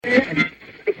Hello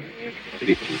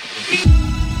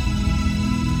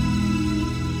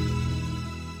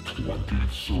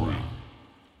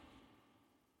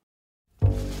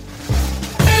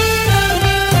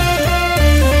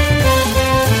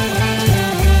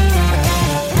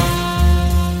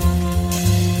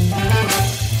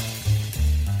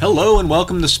and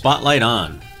welcome to Spotlight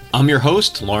On. I'm your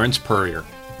host, Lawrence Purrier.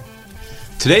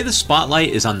 Today the spotlight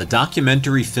is on the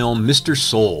documentary film Mr.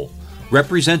 Soul,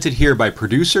 represented here by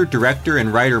producer, director,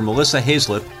 and writer Melissa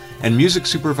Hayslip and music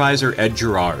supervisor Ed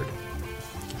Girard.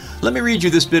 Let me read you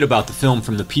this bit about the film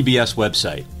from the PBS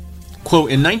website. Quote,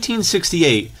 in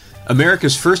 1968,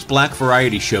 America's first black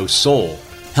variety show, Soul,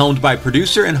 helmed by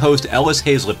producer and host Ellis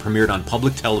Hayslip, premiered on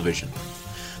public television.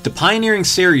 The pioneering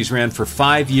series ran for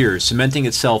 5 years, cementing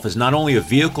itself as not only a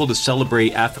vehicle to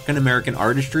celebrate African-American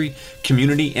artistry,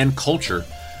 community, and culture,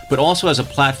 but also as a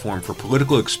platform for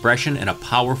political expression and a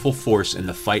powerful force in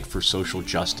the fight for social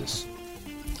justice.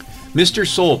 Mr.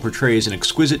 Soul portrays in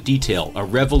exquisite detail a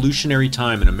revolutionary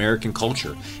time in American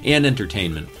culture and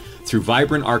entertainment through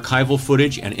vibrant archival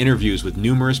footage and interviews with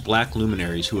numerous black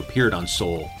luminaries who appeared on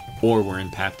Soul or were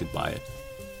impacted by it.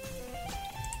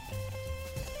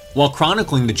 While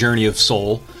chronicling the journey of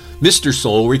Soul, Mr.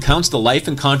 Soul recounts the life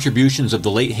and contributions of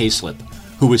the late Hayslip,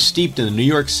 who was steeped in the New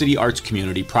York City arts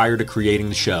community prior to creating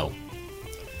the show.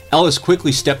 Ellis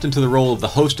quickly stepped into the role of the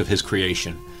host of his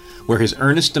creation, where his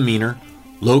earnest demeanor,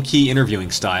 low-key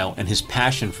interviewing style, and his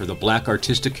passion for the black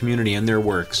artistic community and their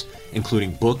works,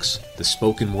 including books, the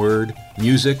spoken word,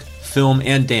 music, film,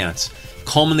 and dance,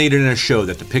 culminated in a show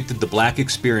that depicted the black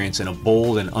experience in a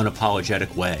bold and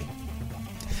unapologetic way.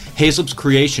 Hayslip's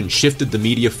creation shifted the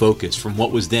media focus from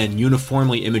what was then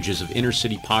uniformly images of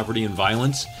inner-city poverty and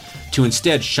violence to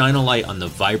instead shine a light on the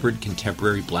vibrant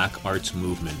contemporary black arts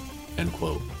movement, end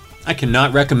quote. I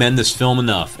cannot recommend this film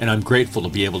enough, and I'm grateful to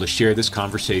be able to share this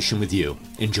conversation with you.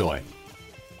 Enjoy.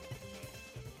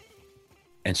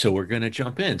 And so we're going to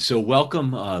jump in. So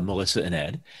welcome, Melissa and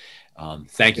Ed.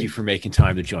 Thank you for making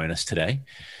time to join us today.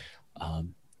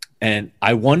 And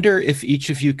I wonder if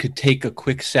each of you could take a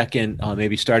quick second,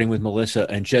 maybe starting with Melissa,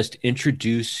 and just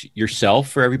introduce yourself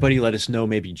for everybody. Let us know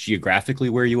maybe geographically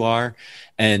where you are,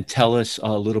 and tell us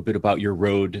a little bit about your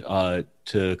road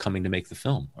to coming to make the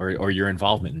film, or your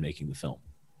involvement in making the film.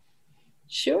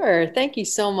 Sure. Thank you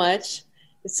so much.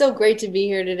 It's so great to be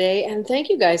here today. And thank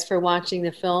you guys for watching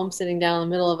the film, sitting down in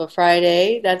the middle of a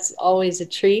Friday. That's always a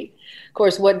treat. Of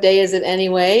course, what day is it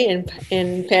anyway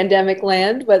in pandemic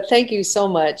land? But thank you so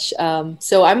much.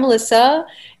 So I'm Melissa,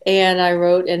 and I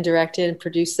wrote and directed and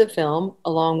produced the film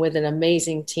along with an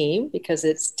amazing team, because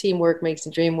it's teamwork makes the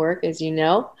dream work, as you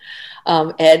know,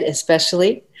 Ed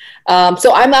especially.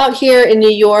 So I'm out here in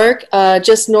New York,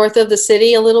 just north of the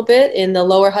city a little bit in the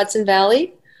lower Hudson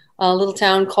Valley, a little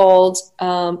town called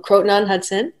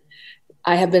Croton-on-Hudson.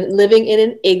 I have been living in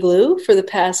an igloo for the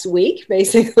past week,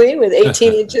 basically, with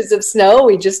 18 inches of snow.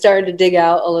 We just started to dig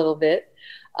out a little bit.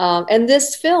 And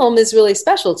this film is really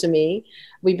special to me.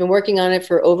 We've been working on it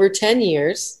for over 10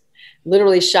 years,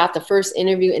 literally shot the first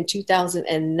interview in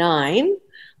 2009.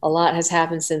 A lot has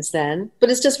happened since then. But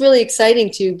it's just really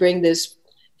exciting to bring this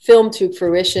film to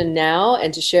fruition now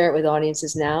and to share it with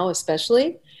audiences now,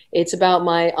 especially. It's about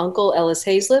my uncle, Ellis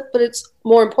Hayslip, but it's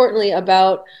more importantly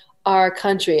about our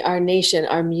country, our nation,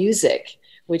 our music,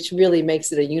 which really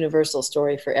makes it a universal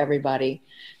story for everybody.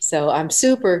 So I'm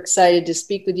super excited to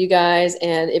speak with you guys.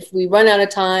 And if we run out of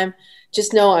time,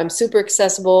 just know I'm super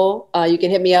accessible. You can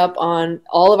hit me up on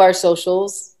all of our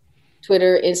socials,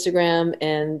 Twitter, Instagram,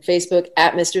 and Facebook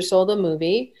at Mr. Soul the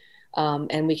Movie.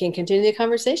 And we can continue the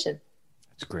conversation.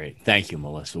 That's great. Thank you,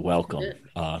 Melissa. Welcome.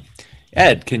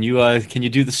 Ed, can you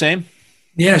do the same?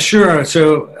 Yeah, sure.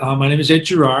 So my name is Ed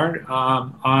Girard.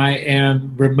 I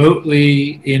am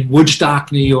remotely in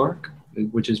Woodstock, New York,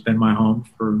 which has been my home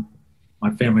for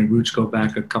my family roots go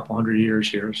back a couple hundred years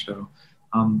here. So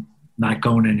I'm not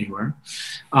going anywhere.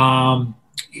 And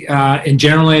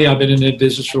generally, I've been in the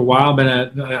business for a while.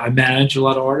 I manage a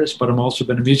lot of artists, but I've also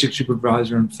been a music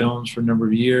supervisor in films for a number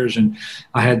of years. And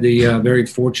I had the very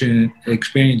fortunate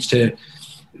experience to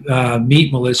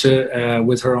meet Melissa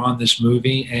with her on this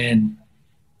movie. And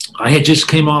I had just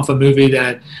came off a movie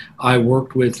that I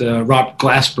worked with Robert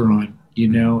Glasper on,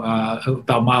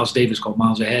 about Miles Davis, called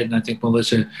Miles Ahead. And I think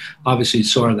Melissa obviously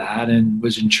saw that and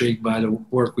was intrigued by the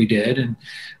work we did. And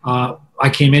I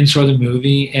came in, saw the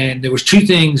movie, and there was two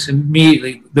things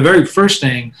immediately. The very first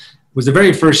thing was the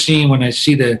very first scene when I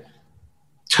see the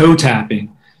toe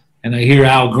tapping and I hear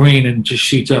Al Green and just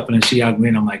shoots up and I see Al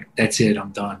Green. I'm like, that's it.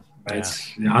 I'm done. Right?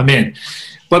 Yeah. I'm in.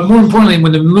 But more importantly,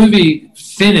 when the movie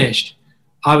finished,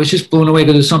 I was just blown away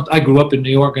because I grew up in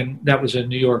New York, and that was a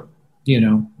New York,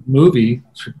 movie.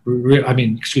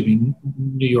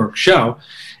 New York show,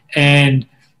 and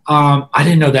I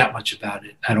didn't know that much about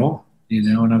it at all.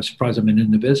 And I was surprised I've been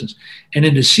in the business. And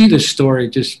then to see this story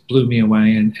just blew me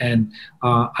away. And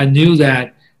I knew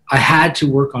that I had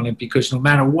to work on it because no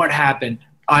matter what happened,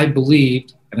 I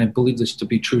believed, and I believe this to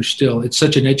be true still, it's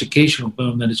such an educational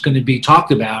film that it's going to be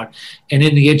talked about and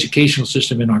in the educational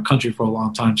system in our country for a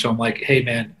long time. So I'm like, hey,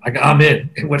 man, I'm in.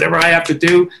 Whatever I have to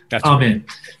do, I'm in.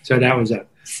 So that was it.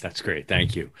 That's great.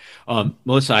 Thank you.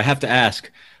 Melissa, I have to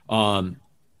ask,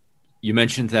 you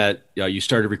mentioned that you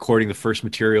started recording the first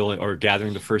material or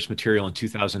gathering the first material in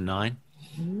 2009.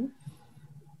 Mm-hmm.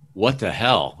 What the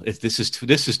hell? This is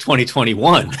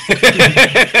 2021.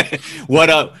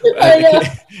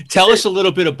 Tell us a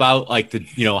little bit about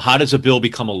how does a bill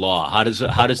become a law? How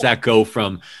does that go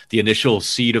from the initial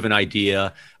seed of an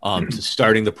idea to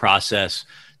starting the process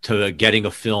to getting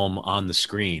a film on the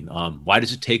screen? Why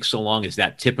does it take so long? Is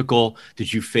that typical?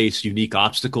 Did you face unique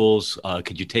obstacles?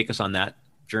 Could you take us on that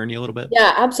journey a little bit?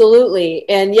 Yeah, absolutely.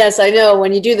 And yes, I know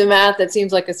when you do the math, that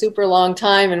seems like a super long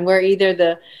time, and we're either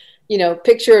the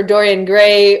picture of Dorian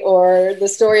Gray or the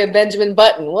story of Benjamin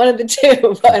Button, one of the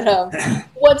two. But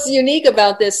what's unique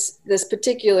about this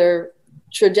particular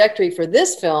trajectory for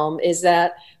this film is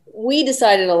that we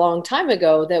decided a long time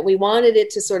ago that we wanted it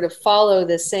to sort of follow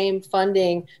the same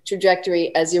funding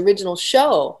trajectory as the original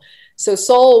show. So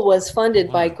Soul was funded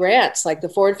by grants like the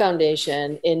Ford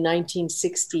Foundation in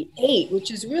 1968, which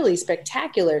is really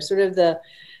spectacular, sort of the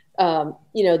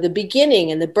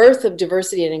beginning and the birth of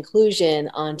diversity and inclusion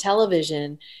on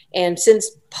television. And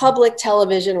since public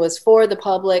television was for the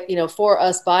public, for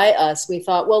us, by us, we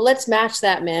thought, well, let's match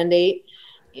that mandate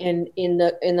in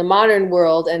the modern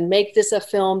world and make this a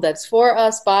film that's for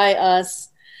us, by us,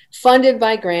 funded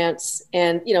by grants.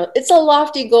 And, it's a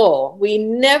lofty goal. We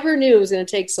never knew it was going to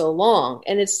take so long.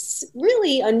 And it's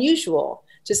really unusual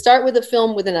to start with a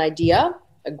film with an idea,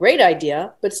 a great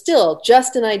idea, but still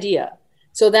just an idea.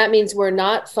 So that means we're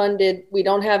not funded. We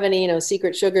don't have any,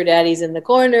 secret sugar daddies in the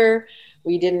corner.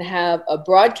 We didn't have a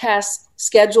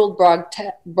scheduled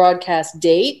broadcast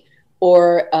date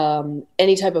or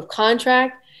any type of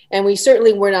contract. And we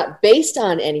certainly were not based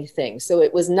on anything. So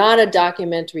it was not a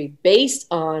documentary based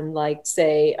on,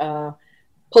 say,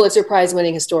 Pulitzer Prize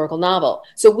winning historical novel.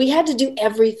 So we had to do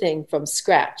everything from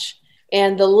scratch.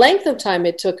 And the length of time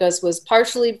it took us was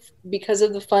partially because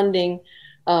of the funding,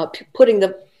 putting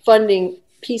the funding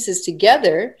pieces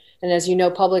together. And as you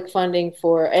know, public funding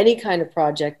for any kind of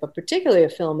project, but particularly a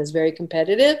film, is very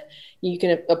competitive. You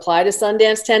can apply to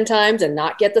Sundance 10 times and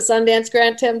not get the Sundance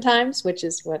grant 10 times, which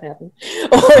is what happened.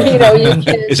 Or, you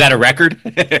can... Is that a record?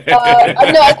 No,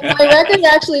 my record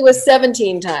actually was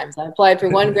 17 times. I applied for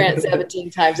one grant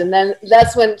 17 times. And then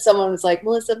that's when someone was like,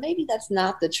 Melissa, maybe that's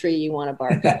not the tree you want to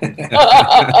bark at.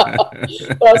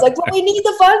 But I was like, well, we need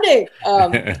the funding.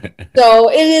 So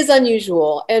it is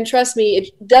unusual. And trust me,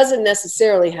 it doesn't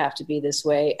necessarily have to be this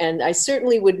way. And I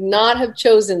certainly would not have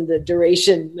chosen the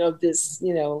duration of this,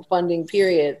 funding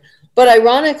period. But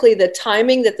ironically, the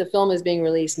timing that the film is being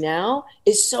released now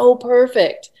is so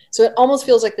perfect. So it almost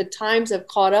feels like the times have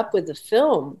caught up with the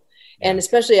film. And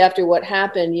especially after what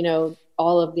happened,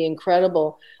 all of the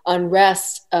incredible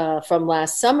unrest from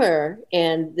last summer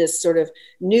and this sort of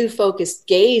new focused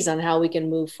gaze on how we can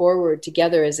move forward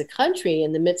together as a country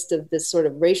in the midst of this sort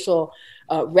of racial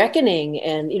reckoning.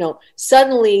 And,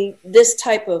 suddenly this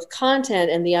type of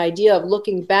content and the idea of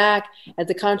looking back at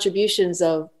the contributions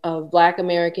of Black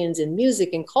Americans in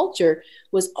music and culture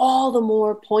was all the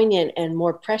more poignant and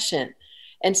more prescient.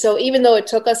 And so even though it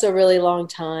took us a really long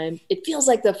time, it feels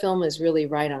like the film is really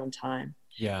right on time.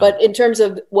 Yeah. But in terms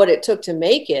of what it took to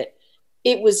make it,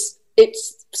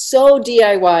 it's so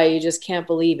DIY, you just can't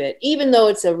believe it. Even though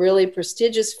it's a really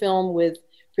prestigious film with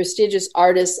prestigious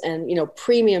artists and,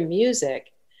 premium music,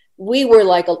 we were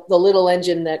like the little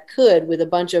engine that could, with a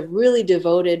bunch of really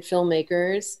devoted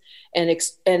filmmakers,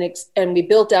 and we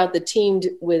built out the team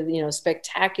with,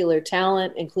 spectacular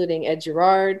talent, including Ed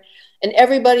Girard, and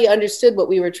everybody understood what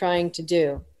we were trying to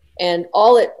do. And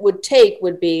all it would take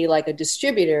would be like a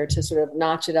distributor to sort of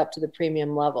notch it up to the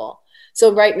premium level.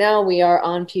 So right now we are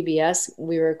on PBS.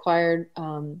 We were acquired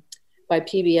by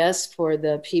PBS for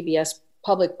the PBS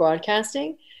public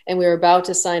broadcasting, and we were about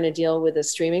to sign a deal with a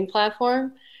streaming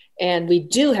platform. And we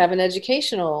do have an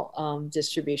educational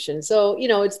distribution. So,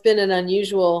 it's been an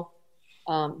unusual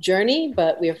journey,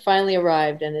 but we have finally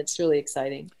arrived, and it's really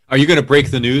exciting. Are you going to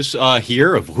break the news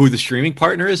here of who the streaming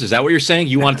partner is? Is that what you're saying?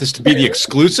 You want this to be the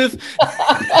exclusive?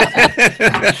 I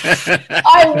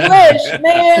wish,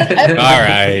 man. All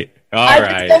right. All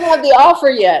right. I don't have the offer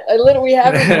yet. We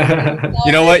haven't.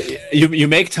 You know what? You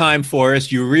make time for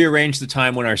us. You rearrange the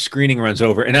time when our screening runs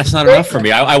over, and that's not enough for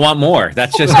me. I want more.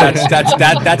 That's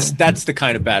the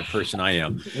kind of bad person I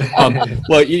am.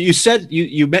 Well, you said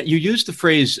you used the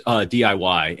phrase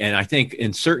DIY, and I think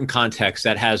in certain contexts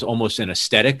that has almost an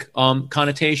aesthetic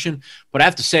connotation. But I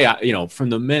have to say, from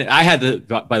the minute I had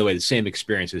by the way, the same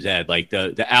experience as Ed, like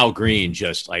the Al Green,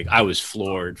 just like I was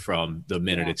floored from the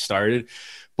minute it started.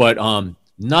 But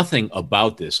nothing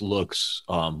about this looks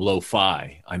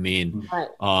lo-fi. I mean,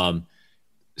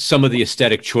 some of the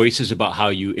aesthetic choices about how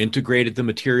you integrated the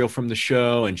material from the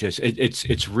show, and just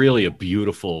it's really a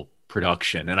beautiful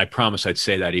production. And I promise I'd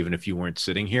say that even if you weren't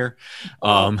sitting here.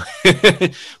 But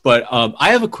I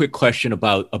have a quick question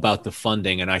about the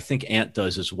funding, and I think Ant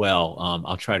does as well.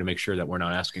 I'll try to make sure that we're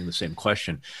not asking the same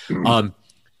question.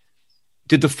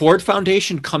 Did the Ford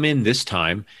Foundation come in this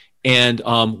time? And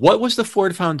what was the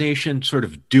Ford Foundation sort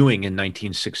of doing in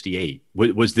 1968?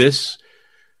 Was this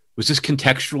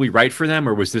contextually right for them,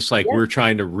 or was this like we're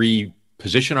trying to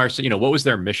reposition ourselves? What was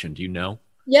their mission? Do you know?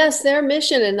 Yes, their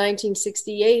mission in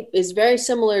 1968 is very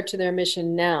similar to their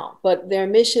mission now, but their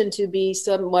mission to be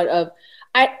somewhat of,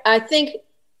 I think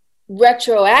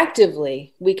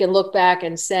retroactively, we can look back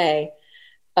and say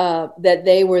that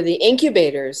they were the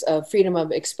incubators of freedom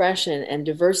of expression and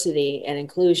diversity and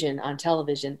inclusion on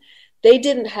television. They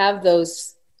didn't have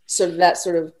that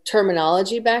sort of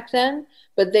terminology back then,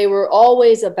 but they were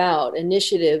always about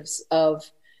initiatives of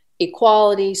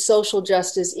equality, social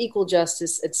justice, equal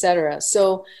justice, etc.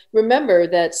 So remember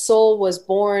that Soul was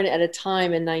born at a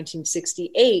time in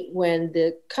 1968 when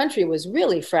the country was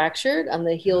really fractured on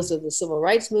the heels of the civil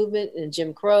rights movement and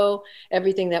Jim Crow,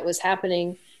 everything that was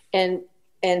happening. And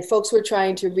folks were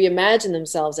trying to reimagine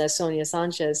themselves, as Sonia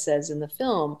Sanchez says in the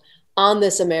film, on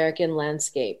this American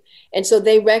landscape. And so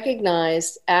they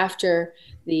recognized after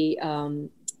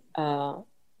when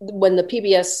the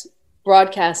PBS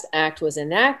Broadcast Act was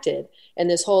enacted and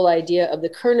this whole idea of the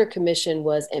Kerner Commission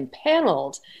was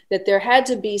impaneled, that there had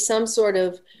to be some sort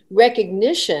of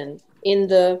recognition in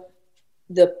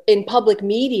in public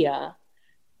media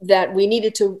that we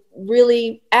needed to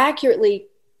really accurately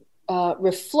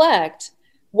reflect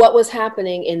what was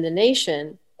happening in the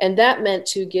nation. And that meant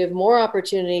to give more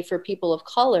opportunity for people of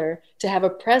color to have a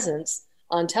presence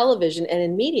on television and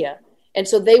in media. And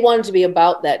so they wanted to be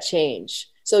about that change.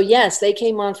 So yes, they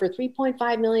came on for $3.5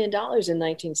 million in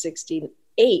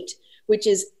 1968, which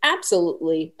is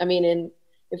absolutely, I mean,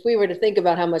 if we were to think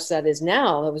about how much that is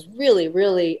now, it was really,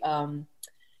 really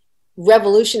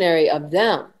revolutionary of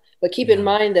them. But keep in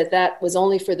mind that was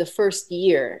only for the first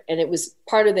year, and it was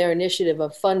part of their initiative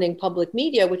of funding public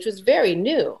media, which was very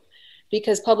new,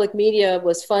 because public media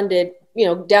was funded,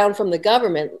 down from the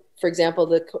government. For example,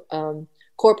 the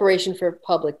Corporation for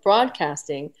Public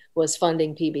Broadcasting was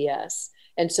funding PBS,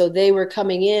 and so they were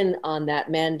coming in on that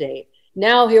mandate.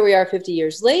 Now here we are, 50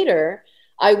 years later.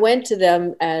 I went to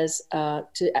them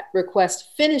to request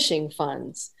finishing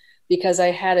funds, because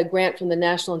I had a grant from the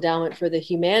National Endowment for the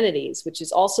Humanities, which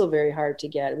is also very hard to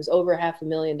get. It was over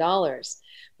 $500,000.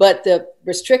 But the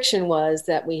restriction was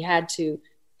that we had to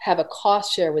have a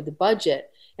cost share with the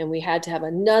budget, and we had to have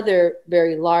another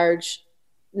very large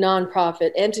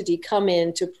nonprofit entity come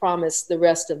in to promise the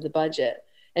rest of the budget.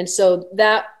 And so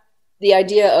the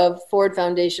idea of Ford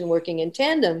Foundation working in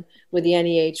tandem with the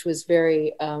NEH was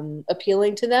very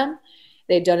appealing to them.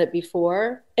 They'd done it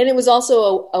before. And it was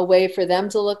also a way for them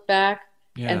to look back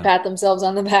and pat themselves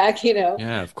on the back,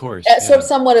 Yeah, of course. Sort of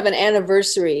somewhat of an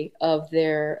anniversary of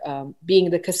their being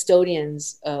the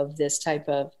custodians of this type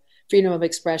of freedom of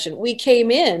expression. We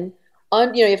came in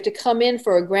on, you have to come in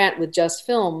for a grant with Just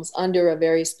Films under a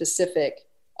very specific,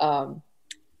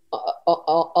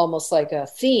 almost like a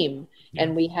theme. Yeah.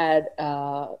 And we had,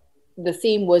 the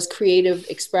theme was creative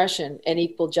expression and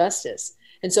equal justice.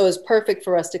 And so it was perfect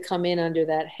for us to come in under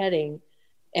that heading.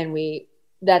 And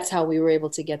that's how we were able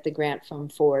to get the grant from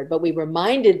Ford. But we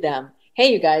reminded them,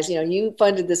 hey, you guys, you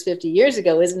funded this 50 years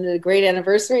ago. Isn't it a great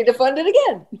anniversary to fund it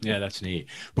again? Yeah, that's neat.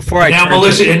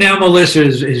 Now Melissa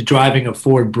is driving a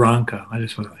Ford Bronco. I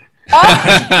just want to.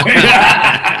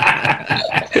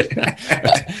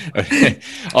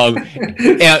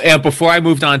 And before I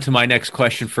moved on to my next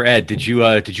question for Ed, did you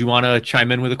want to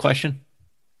chime in with a question?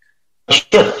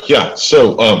 Sure. Yeah.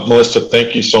 So, Melissa,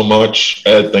 thank you so much.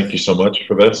 Ed, thank you so much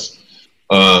for this.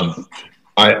 I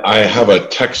have a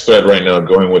text thread right now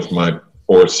going with my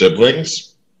 4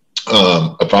 siblings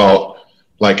about,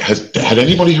 like, had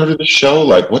anybody heard of the show?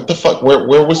 Like, what the fuck?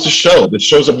 Where was the show? The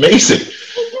show's amazing.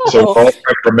 So I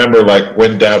remember, like,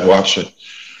 when Dad watched it.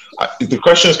 The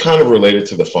question is kind of related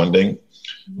to the funding.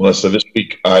 Melissa, this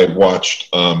week I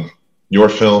watched your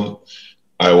film.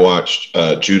 I watched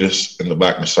Judas and the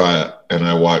Black Messiah, and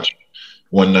I watched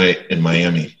One Night in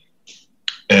Miami.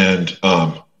 And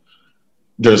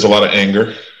there's a lot of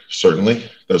anger, certainly.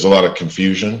 There's a lot of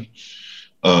confusion.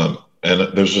 And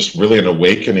there's just really an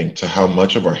awakening to how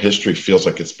much of our history feels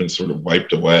like it's been sort of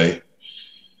wiped away.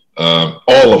 All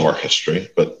of our history,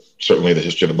 but certainly the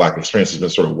history of the Black experience has been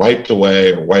sort of wiped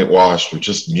away or whitewashed or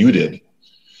just muted.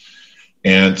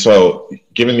 And so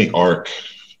given the arc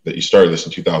that you started this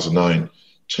in 2009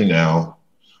 to now,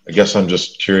 I guess I'm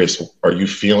just curious, are you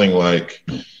feeling like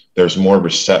there's more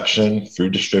reception through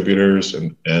distributors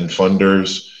and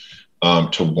funders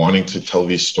to wanting to tell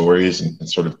these stories and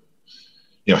sort of,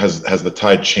 has the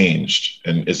tide changed,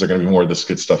 and is there going to be more of this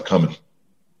good stuff coming?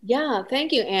 Yeah,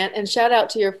 thank you, Ant, and shout out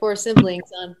to your 4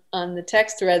 siblings on the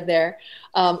text thread there.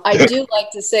 I do like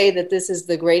to say that this is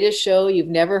the greatest show you've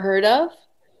never heard of,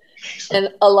 and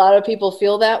a lot of people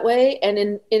feel that way.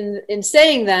 And in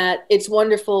saying that, it's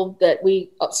wonderful that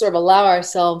we sort of allow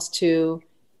ourselves to,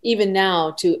 even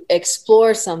now, to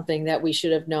explore something that we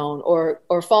should have known, or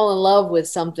fall in love with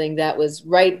something that was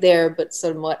right there but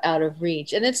somewhat out of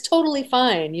reach. And it's totally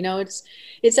fine.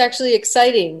 It's actually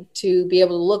exciting to be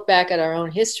able to look back at our own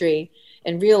history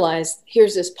and realize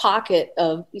here's this pocket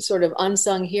of sort of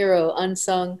unsung hero,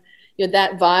 unsung,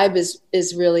 that vibe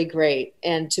is really great.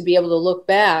 And to be able to look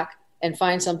back and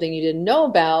find something you didn't know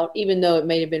about, even though it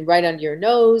may have been right under your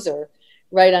nose or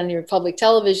right on your public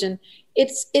television,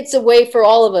 it's a way for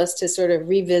all of us to sort of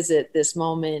revisit this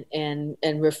moment and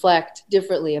reflect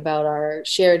differently about our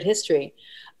shared history.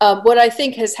 What I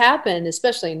think has happened,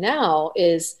 especially now,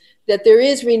 is that there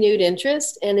is renewed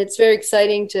interest, and it's very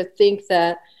exciting to think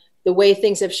that the way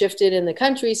things have shifted in the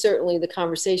country, certainly the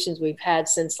conversations we've had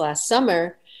since last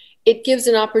summer, it gives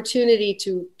an opportunity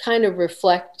to kind of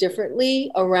reflect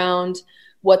differently around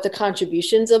what the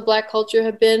contributions of Black culture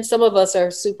have been. Some of us are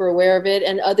super aware of it,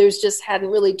 and others just hadn't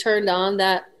really turned on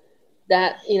that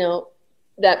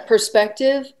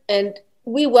perspective. And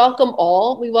we welcome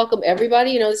all. We welcome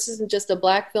everybody. This isn't just a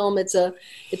Black film. It's a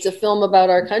film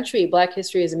about our country. Black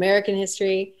history is American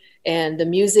history, and the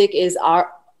music is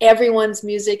everyone's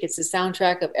music. It's the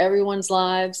soundtrack of everyone's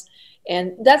lives.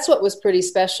 And that's what was pretty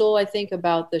special, I think,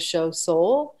 about the show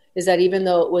Soul, is that even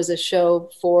though it was a show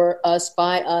for us,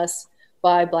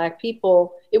 by Black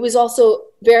people, it was also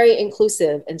very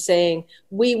inclusive and saying,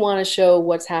 we want to show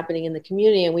what's happening in the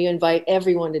community, and we invite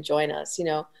everyone to join us,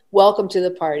 welcome to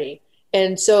the party.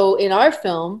 And so in our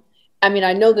film,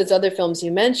 I know there's other films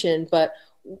you mentioned, but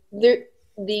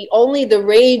only the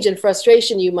rage and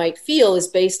frustration you might feel is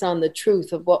based on the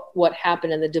truth of what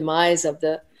happened and the demise of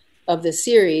the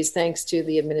series, thanks to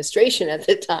the administration at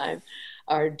the time,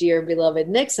 our dear beloved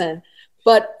Nixon.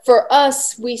 But for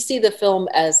us, we see the film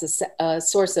as a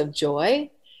source of joy,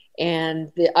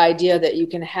 and the idea that you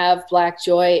can have Black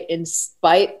joy in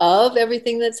spite of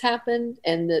everything that's happened,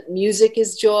 and that music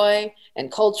is joy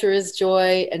and culture is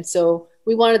joy. And so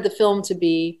we wanted the film to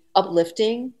be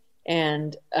uplifting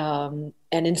and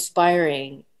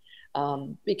inspiring,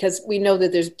 because we know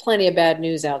that there's plenty of bad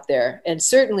news out there. And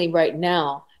certainly right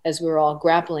now, as we're all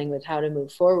grappling with how to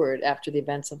move forward after the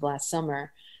events of last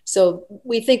summer. So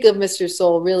we think of Mr.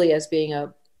 Soul really as being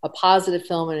a positive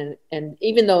film, and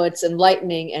even though it's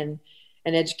enlightening and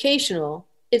educational,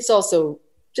 it's also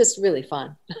just really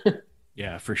fun.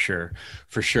 Yeah, for sure.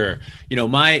 For sure.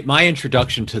 My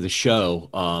introduction to the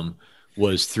show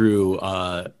was through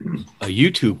a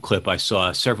YouTube clip I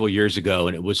saw several years ago,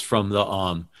 and it was from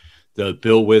the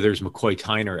Bill Withers McCoy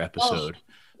Tyner episode.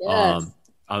 Oh, yes.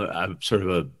 I'm sort of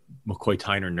a McCoy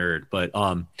Tyner nerd, but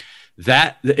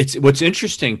what's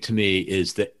interesting to me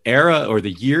is the era or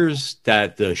the years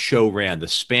that the show ran, the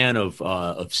span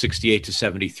of 68 to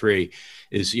 73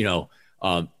 is,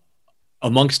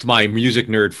 amongst my music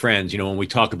nerd friends, when we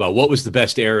talk about what was the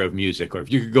best era of music, or if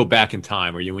you could go back in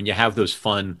time, or when you have those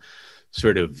fun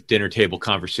sort of dinner table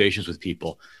conversations with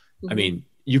people, mm-hmm.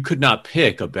 You could not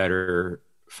pick a better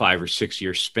 5 or 6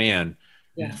 year span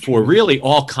for really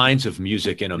all kinds of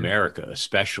music in America,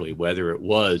 especially whether it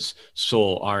was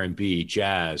soul, R&B,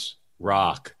 jazz,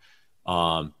 rock,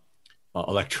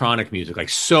 electronic music. Like,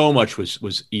 so much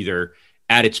was either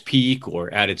at its peak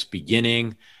or at its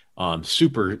beginning.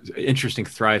 Super interesting,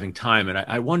 thriving time. And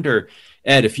I wonder,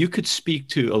 Ed, if you could speak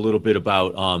to a little bit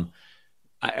about,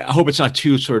 I hope it's not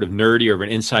too sort of nerdy or an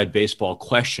inside baseball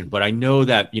question, but I know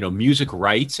that, music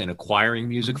rights and acquiring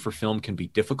music for film can be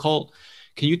difficult.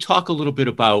 Can you talk a little bit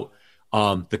about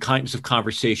the kinds of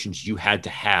conversations you had to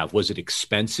have? Was it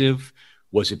expensive?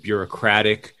 Was it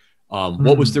bureaucratic?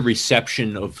 What was the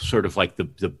reception of sort of like the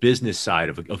business side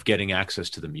of getting access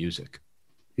to the music?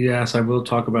 Yes, I will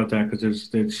talk about that because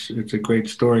it's a great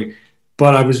story.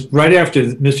 But I was right after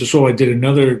Mr. Soul, I did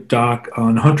another doc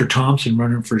on Hunter Thompson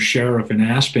running for sheriff in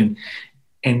Aspen.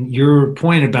 And your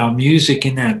point about music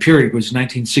in that period was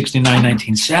 1969,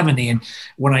 1970. And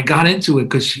when I got into it,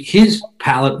 because his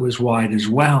palette was wide as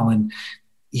well, and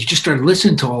you just started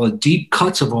listening to all the deep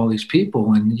cuts of all these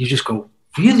people, and you just go,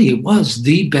 really, it was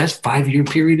the best 5-year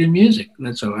period in music.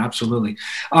 That's so absolutely.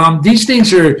 These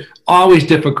things are always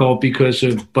difficult because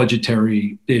of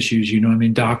budgetary issues. You know, I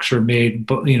mean, docs are made,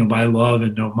 by love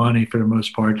and no money for the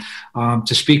most part.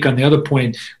 To speak on the other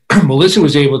point, Melissa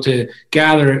was able to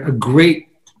gather a great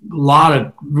lot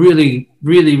of really,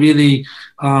 really, really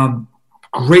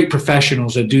great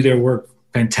professionals that do their work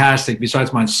fantastic.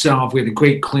 Besides myself, we had a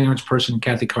great clearance person,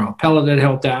 Kathy Carl-Pella, that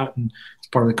helped out and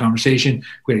part of the conversation.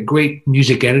 We had a great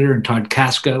music editor in Todd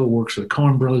Casca, who works for the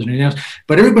Coen Brothers and everything else.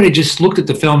 But everybody just looked at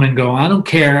the film and go, I don't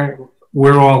care,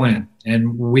 we're all in.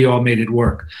 And we all made it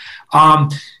work.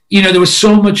 There was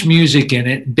so much music in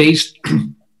it based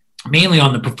mainly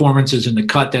on the performances and the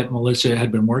cut that Melissa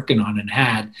had been working on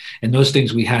and those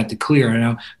things we had to clear.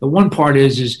 Now, the one part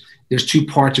is there's two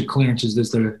parts of clearances.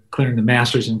 There's the clearing the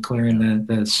masters and clearing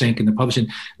the sync and the publishing.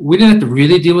 We didn't have to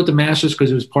really deal with the masters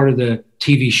because it was part of the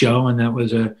TV show, and that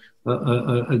was a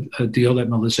deal that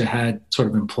Melissa had sort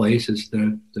of in place as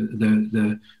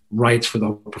the rights for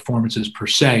the performances per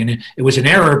se. And it was an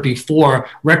era before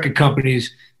record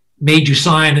companies made you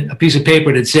sign a piece of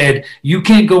paper that said, you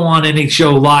can't go on any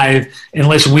show live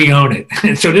unless we own it.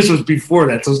 And so this was before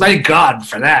that. So thank God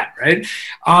for that, right?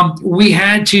 We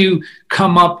had to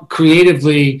come up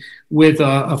creatively with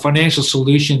a financial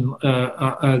solution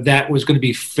that was going to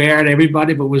be fair to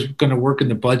everybody, but was going to work in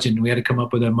the budget. And we had to come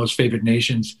up with a most favored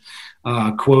nations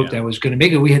quote that was going to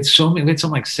make it. We had something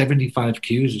like 75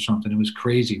 cues or something. It was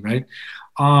crazy, right?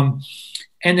 And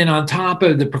then on top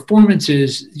of the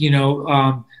performances,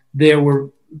 there were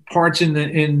parts in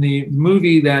the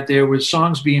movie that there were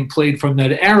songs being played from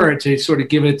that era to sort of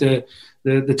give it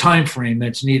the time frame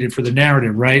that's needed for the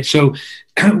narrative, right? So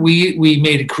we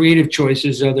made creative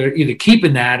choices, either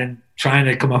keeping that and trying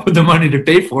to come up with the money to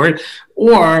pay for it,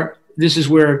 or this is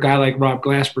where a guy like Rob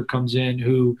Glasper comes in,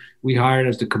 who we hired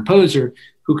as the composer,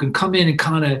 who can come in and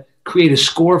kind of create a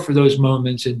score for those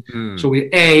moments. And so we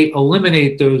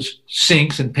eliminate those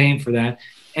syncs and paying for that,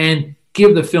 and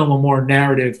give the film a more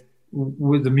narrative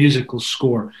with the musical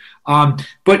score.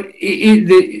 But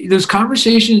those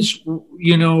conversations,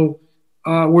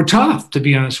 were tough, to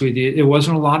be honest with you. It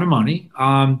wasn't a lot of money.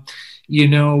 I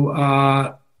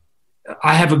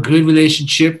have a good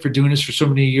relationship for doing this for so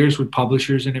many years with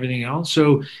publishers and everything else.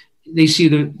 So they see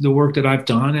the work that I've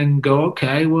done and go,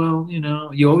 okay, well,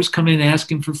 you always come in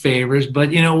asking for favors,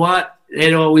 but you know what?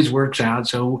 It always works out.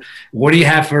 So what do you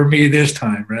have for me this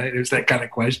time, right? It's that kind of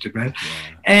question, right?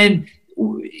 Yeah. And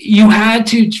you had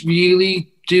to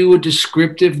really do a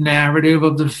descriptive narrative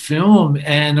of the film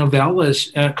and of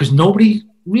Elvis because nobody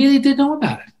really did know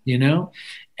about it,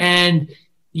 And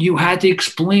you had to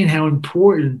explain how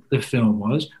important the film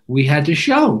was. We had to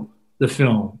show the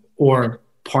film or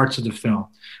parts of the film,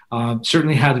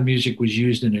 certainly how the music was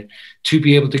used in it to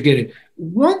be able to get it.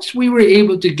 Once we were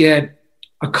able to get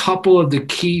a couple of the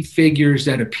key figures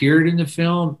that appeared in the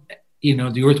film,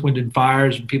 the Earth, Wind and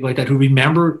Fires and people like that who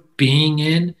remember being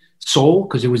in Soul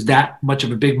because it was that much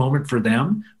of a big moment for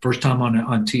them, first time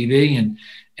on TV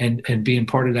and being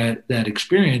part of that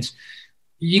experience.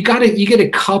 You get a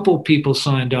couple people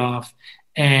signed off,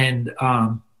 and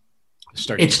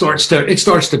it starts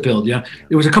to build. Yeah,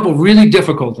 there was a couple really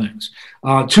difficult things.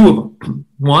 Two of them.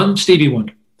 One, Stevie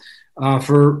Wonder,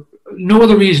 for no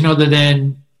other reason other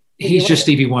than he's just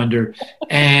Stevie Wonder,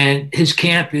 and his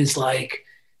camp is like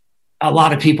a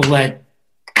lot of people that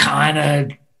kind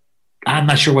of, I'm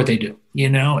not sure what they do,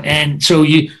 and so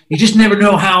you just never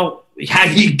know how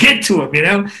you get to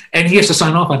him, and he has to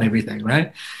sign off on everything,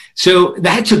 right? So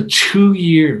that took 2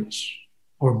 years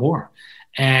or more.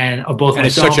 And both and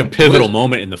it's such a pivotal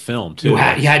moment in the film too. You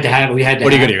had to have it. We had to.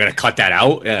 What are you going to cut that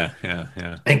out?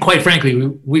 Yeah. And quite frankly,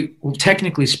 we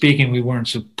technically speaking, we weren't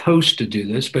supposed to do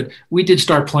this, but we did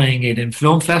start playing it in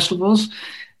film festivals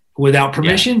without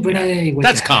permission. Yeah, but hey,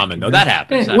 that's common though. That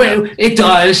happens. It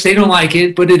does. They don't like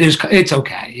it, but it's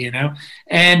okay,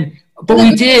 But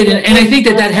we did, and I think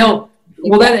that helped.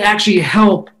 Well, that actually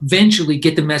helped eventually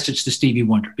get the message to Stevie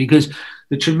Wonder because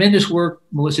the tremendous work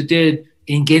Melissa did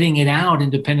in getting it out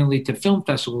independently to film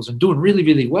festivals and doing really,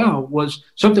 really well was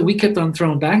something we kept on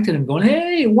throwing back to them going,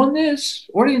 hey, it won this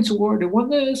audience award, it won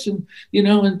this, and, you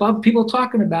know, and Bob, people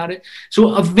talking about it.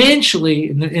 So eventually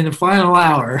in the final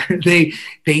hour, they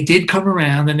did come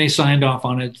around and they signed off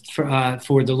on it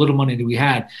for the little money that we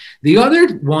had. The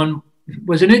other one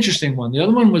was an interesting one. The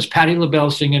other one was Patti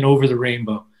LaBelle singing Over the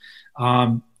Rainbow.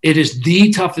 It is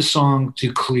the toughest song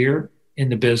to clear in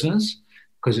the business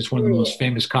because it's one of the most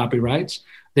famous copyrights.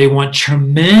 They want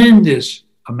tremendous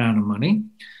amount of money,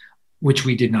 which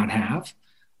we did not have.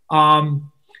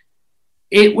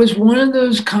 It was one of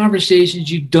those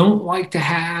conversations you don't like to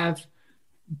have,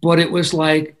 but it was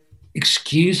like,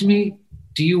 excuse me,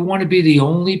 do you want to be the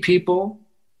only people,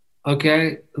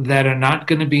 okay, that are not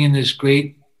going to be in this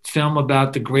great film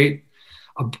about a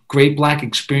great Black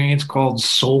experience called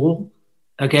Soul?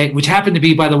 Okay, which happened to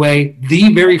be, by the way,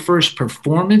 the very first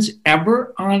performance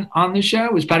ever on the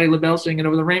show was Patti LaBelle singing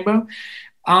Over the Rainbow.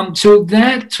 So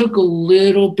that took a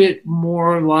little bit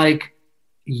more like,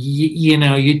 you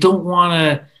know, you don't want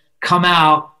to come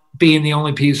out being the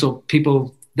only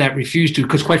people that refuse to,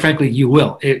 because quite frankly, you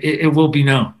will. It will be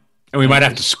known. And we might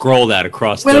have to scroll that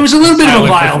across. Well, it was a little bit of a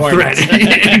vile threat.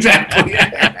 Exactly.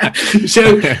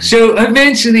 So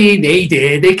eventually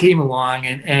they came along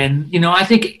and, you know, I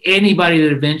think anybody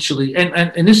that eventually,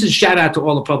 and this is a shout out to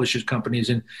all the publishers companies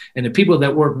and the people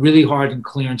that work really hard in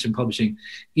clearance and publishing,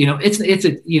 you know, it's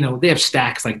you know, they have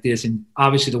stacks like this, and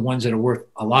obviously the ones that are worth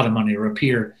a lot of money are up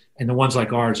here and the ones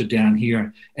like ours are down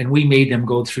here. And we made them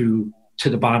go through to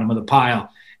the bottom of the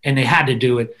pile, and they had to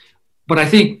do it. But I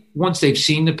think once they've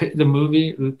seen the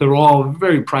movie, they're all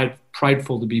very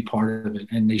prideful to be part of it,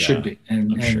 and they should be.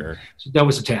 And sure. So that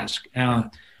was a task. And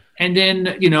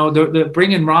then, you know, the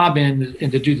bringing Rob in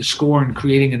and to do the score and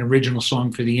creating an original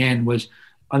song for the end was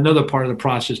another part of the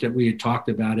process that we had talked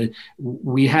about.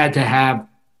 We had to have,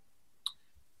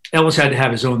 Elvis had to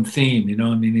have his own theme, you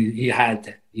know. I mean, he had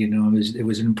to, you know, it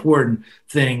was an important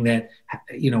thing that,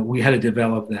 you know, we had to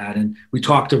develop that. And we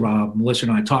talked to Rob, Melissa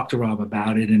and I talked to Rob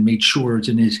about it and made sure it's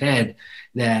in his head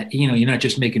that, you know, you're not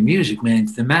just making music, man.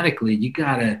 Thematically, you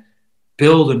got to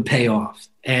build and pay off.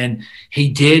 And he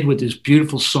did with this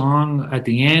beautiful song at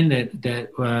the end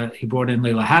that he brought in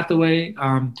Layla Hathaway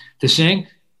to sing.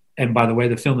 And by the way,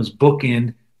 the film is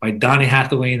bookended by Donny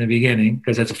Hathaway in the beginning,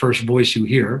 because that's the first voice you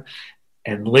hear.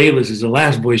 And Layla's is the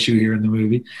last voice you hear in the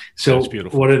movie. So that's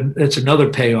beautiful. That's another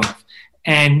payoff.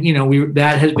 And, you know,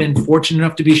 that has been fortunate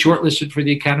enough to be shortlisted for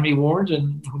the Academy Awards.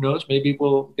 And who knows, maybe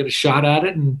we'll get a shot at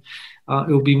it and it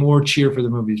will be more cheer for the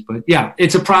movies. But yeah,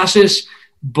 it's a process,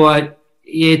 but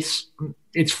it's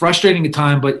frustrating at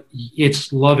times, but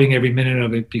it's loving every minute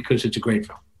of it because it's a great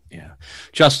film. Yeah.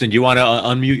 Justin, do you want to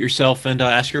unmute yourself and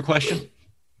ask your question?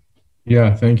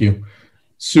 Yeah, thank you.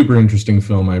 Super interesting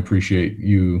film. I appreciate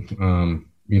you,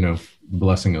 you know,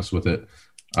 blessing us with it.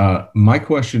 My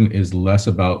question is less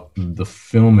about the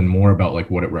film and more about like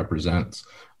what it represents.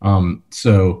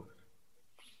 So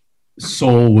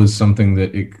Soul was something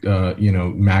that, you know,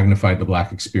 magnified the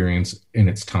Black experience in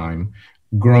its time.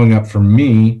 Growing up for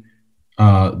me,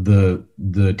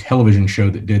 the television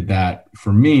show that did that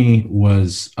for me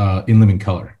was In Living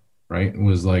Color, right? It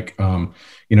was like,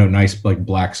 you know, nice like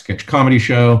Black sketch comedy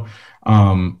show.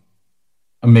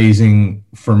 Amazing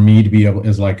for me to be able,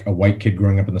 as like a white kid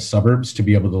growing up in the suburbs, to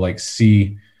be able to like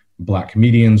see Black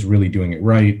comedians really doing it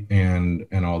right and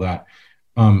all that.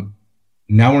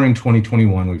 Now we're in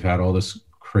 2021. We've had all this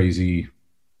crazy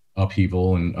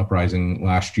upheaval and uprising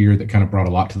last year that kind of brought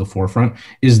a lot to the forefront.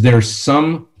 Is there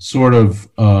some sort of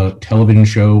television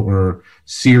show or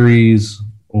series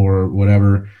or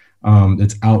whatever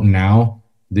that's out now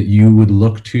that you would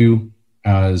look to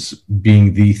as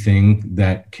being the thing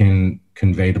that can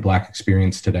convey the Black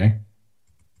experience today?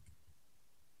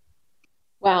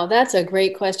 Wow, that's a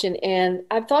great question. And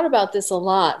I've thought about this a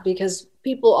lot because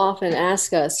people often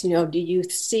ask us, you know, do you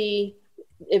see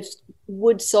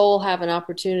would Soul have an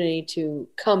opportunity to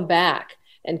come back,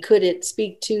 and could it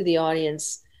speak to the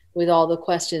audience with all the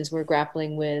questions we're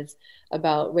grappling with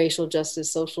about racial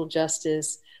justice, social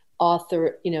justice,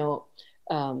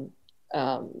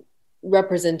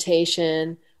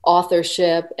 representation,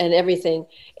 authorship, and everything.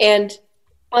 And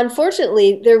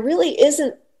unfortunately, there really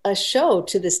isn't a show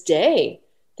to this day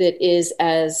that is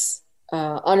as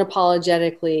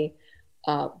unapologetically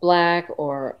Black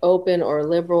or open or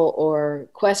liberal or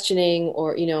questioning,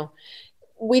 or, you know,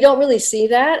 we don't really see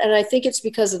that. And I think it's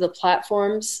because of the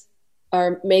platforms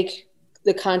make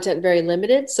the content very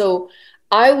limited. So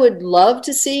I would love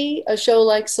to see a show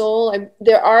like Soul.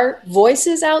 There are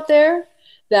voices out there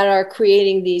that are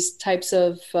creating these types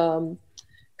of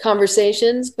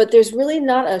conversations, but there's really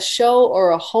not a show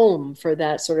or a home for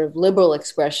that sort of liberal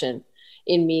expression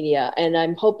in media. And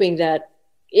I'm hoping that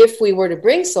if we were to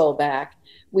bring soul back,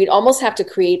 we'd almost have to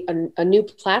create a new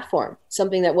platform,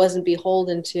 something that wasn't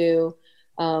beholden to,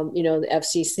 the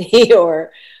FCC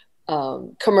or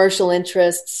commercial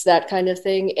interests, that kind of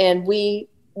thing. And we're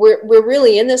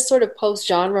really in this sort of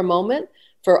post-genre moment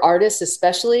for artists,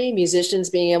 especially musicians,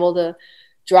 being able to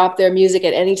drop their music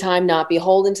at any time, not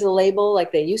beholden to the label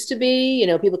like they used to be.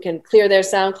 People can clear their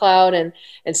SoundCloud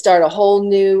and start a whole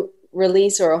new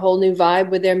release or a whole new vibe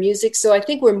with their music. So I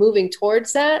think we're moving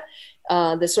towards that,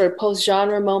 the sort of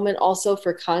post-genre moment also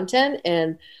for content.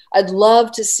 And I'd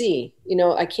love to see,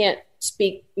 I can't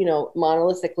speak,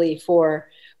 monolithically for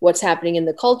what's happening in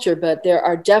the culture, but there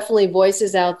are definitely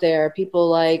voices out there, people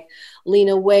like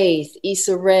Lena Waithe,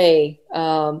 Issa Rae,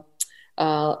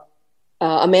 Amanda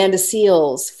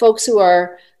Seales, folks who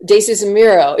are Daisy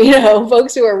Zamiro,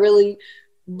 folks who are really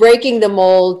breaking the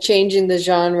mold, changing the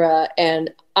genre,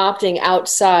 and opting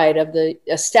outside of the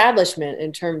establishment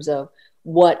in terms of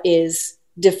what is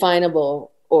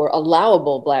definable or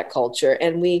allowable Black culture.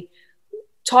 And we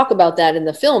talk about that in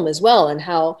the film as well, and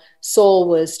how Soul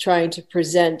was trying to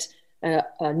present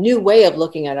a new way of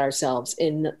looking at ourselves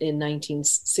in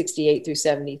 1968 through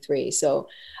 73. So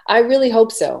I really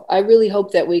hope so. I really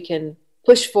hope that we can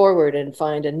push forward and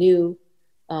find a new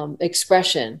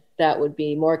expression that would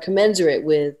be more commensurate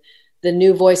with the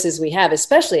new voices we have,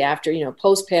 especially after,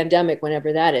 post-pandemic,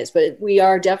 whenever that is. But we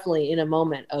are definitely in a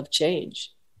moment of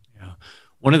change. Yeah.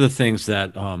 One of the things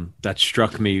that that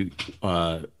struck me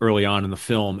early on in the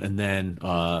film, and then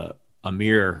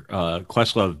Amir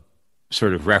Questlove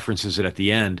sort of references it at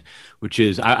the end, which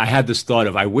is I had this thought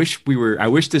of I wish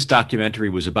this documentary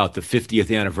was about the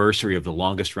 50th anniversary of the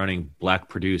longest running Black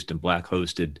produced and Black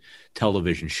hosted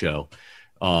television show.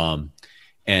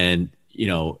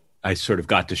 I sort of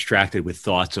got distracted with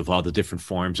thoughts of all the different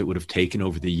forms it would have taken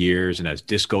over the years, and as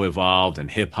disco evolved and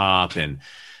hip hop, and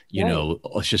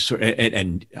it's just sort of,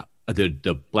 and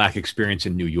the Black experience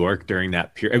in New York during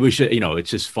that period. It was, it's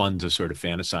just fun to sort of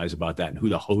fantasize about that and who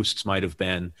the hosts might have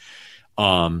been.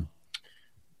 But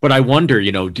I wonder,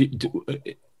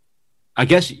 I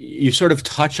guess you sort of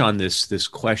touch on this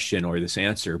question or this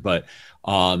answer, but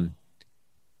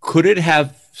could it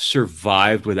have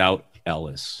survived without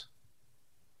Ellis?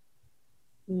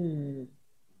 I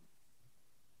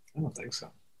don't think so.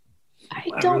 I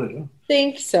don't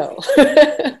think so.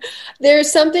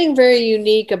 There's something very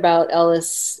unique about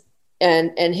Ellis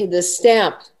and the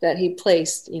stamp that he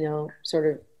placed, sort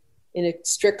of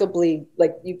inextricably,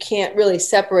 like you can't really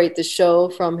separate the show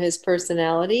from his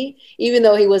personality, even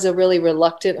though he was a really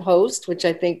reluctant host, which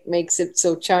I think makes it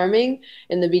so charming.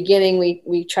 In the beginning,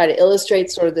 we try to illustrate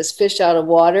sort of this fish out of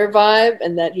water vibe,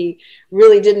 and that he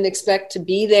really didn't expect to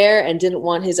be there and didn't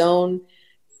want his own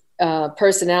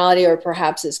personality, or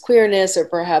perhaps his queerness, or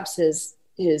perhaps his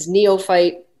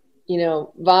neophyte,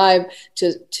 vibe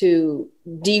to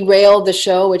derail the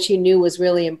show, which he knew was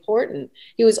really important.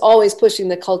 He was always pushing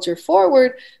the culture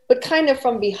forward, but kind of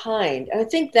from behind. And I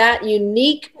think that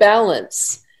unique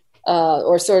balance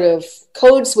or sort of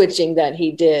code switching that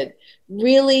he did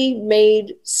really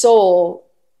made Soul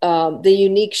the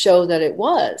unique show that it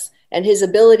was. And his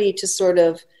ability to sort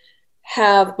of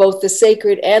have both the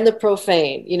sacred and the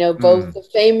profane, both the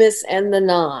famous and the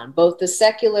non, both the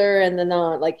secular and the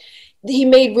non, like he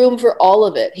made room for all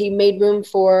of it. He made room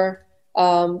for,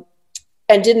 and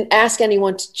didn't ask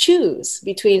anyone to choose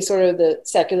between sort of the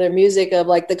secular music of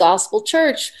like the gospel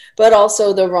church, but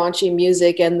also the raunchy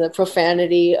music and the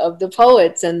profanity of the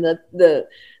poets and the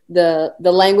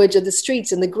language of the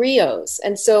streets and the griots.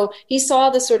 And so he saw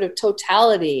the sort of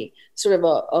totality, sort of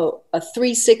a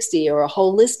 360 or a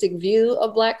holistic view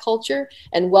of Black culture,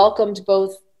 and welcomed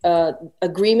both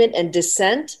agreement and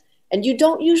dissent. And you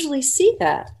don't usually see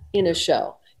that in a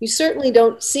show. You certainly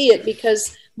don't see it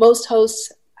because most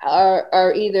hosts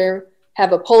are either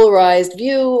have a polarized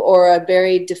view or a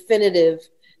very definitive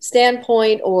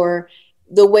standpoint, or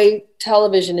the way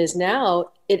television is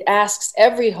now, it asks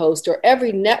every host or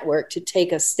every network to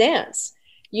take a stance.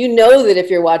 You know that if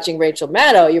you're watching Rachel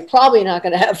Maddow, you're probably not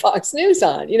going to have Fox News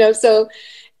on, so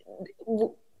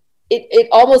it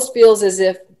almost feels as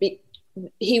if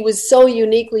he was so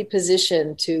uniquely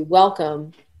positioned to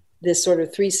welcome this sort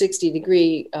of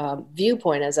 360-degree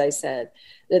viewpoint, as I said,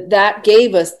 that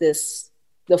gave us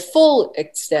the full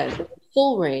extent, the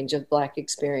full range of Black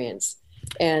experience.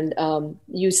 And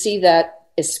you see that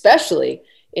especially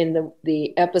in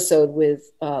the episode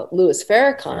with Louis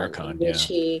Farrakhan, in which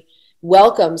he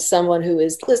welcomes someone who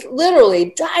is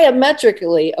literally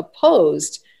diametrically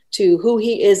opposed to who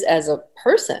he is as a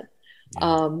person.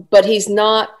 But he's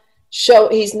not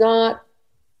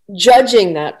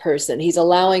judging that person. He's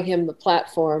allowing him the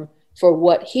platform for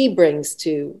what he brings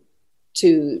to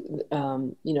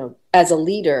as a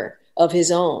leader of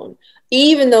his own,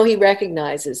 even though he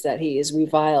recognizes that he is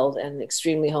reviled and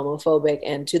extremely homophobic,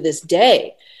 and to this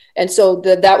day. And so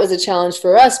that was a challenge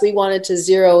for us. We wanted to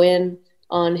zero in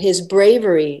on his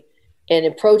bravery in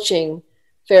approaching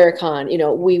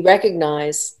Farrakhan. We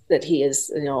recognize that he is,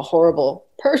 a horrible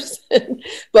person,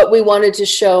 but we wanted to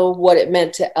show what it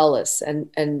meant to Ellis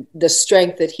and the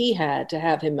strength that he had to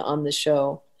have him on the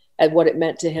show, and what it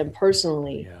meant to him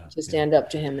personally to stand up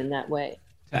to him in that way.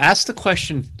 To ask the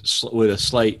question with a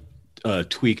slight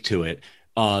tweak to it,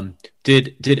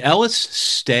 did Ellis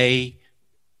stay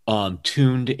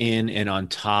tuned in and on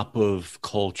top of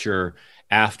culture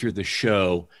after the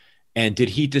show? And did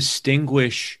he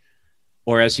distinguish,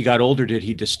 or as he got older, did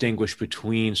he distinguish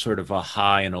between sort of a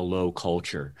high and a low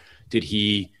culture? Did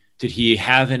he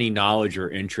have any knowledge or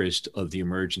interest of the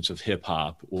emergence of hip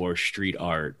hop or street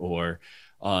art, or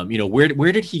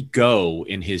where did he go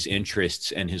in his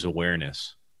interests and his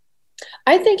awareness?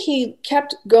 I think he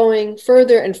kept going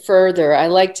further and further. I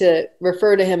like to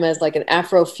refer to him as like an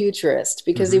Afrofuturist,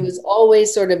 because he was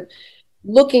always sort of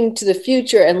looking to the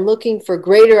future and looking for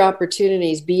greater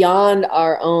opportunities beyond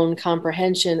our own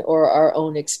comprehension or our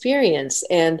own experience,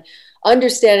 and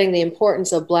understanding the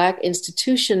importance of Black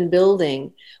institution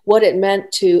building, what it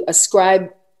meant to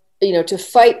ascribe, to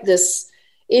fight this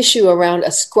issue around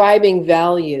ascribing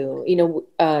value,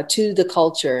 to the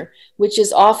culture, which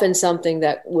is often something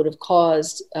that would have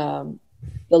caused would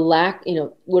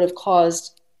have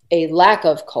caused a lack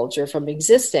of culture from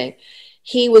existing.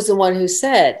 He was the one who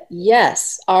said,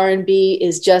 yes, R&B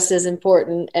is just as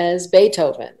important as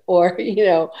Beethoven, or,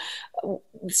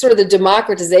 sort of the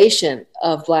democratization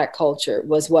of Black culture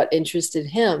was what interested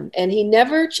him. And he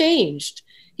never changed.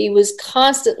 He was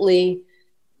constantly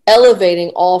elevating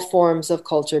all forms of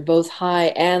culture, both high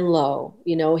and low.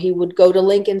 He would go to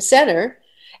Lincoln Center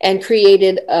and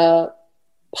created a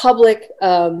public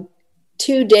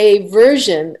 2-day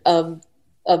version of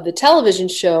the television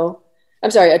show. I'm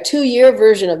sorry, a 2-year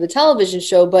version of the television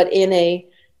show, but in a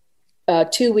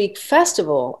 2-week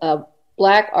festival, a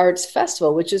Black Arts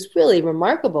Festival, which is really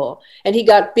remarkable. And he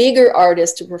got bigger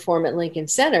artists to perform at Lincoln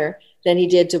Center than he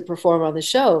did to perform on the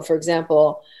show. For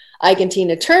example, Ike and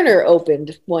Tina Turner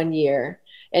opened one year,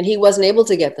 and he wasn't able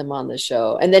to get them on the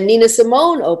show. And then Nina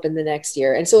Simone opened the next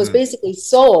year. And so it was basically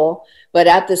soul, but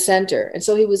at the center. And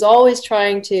so he was always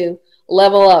trying to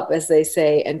level up, as they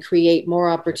say, and create more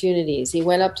opportunities. He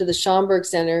went up to the Schomburg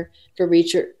Center for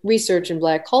Research in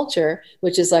Black Culture,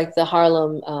 which is like the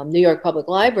Harlem, New York Public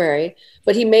Library,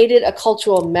 but he made it a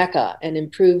cultural mecca and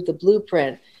improved the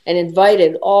blueprint and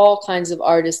invited all kinds of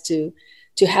artists to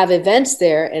have events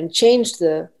there, and changed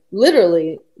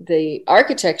literally the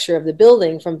architecture of the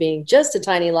building from being just a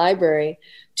tiny library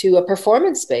to a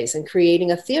performance space and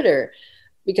creating a theater.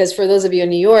 Because for those of you in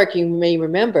New York, you may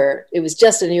remember it was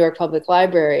just a New York Public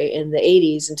Library in the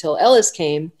 80s until Ellis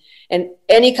came, and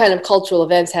any kind of cultural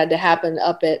events had to happen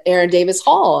up at Aaron Davis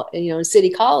Hall, in City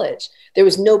College. There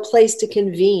was no place to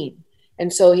convene.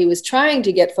 And so he was trying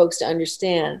to get folks to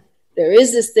understand there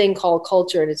is this thing called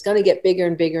culture, and it's going to get bigger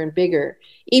and bigger and bigger,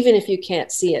 even if you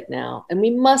can't see it now. And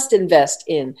we must invest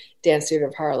in Dance Theater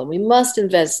of Harlem. We must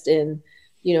invest in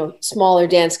smaller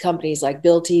dance companies like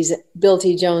Bill T.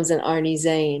 Jones and Arnie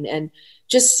Zane, and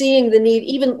just seeing the need.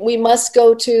 Even we must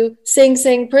go to Sing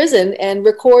Sing prison and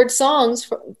record songs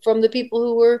from the people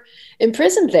who were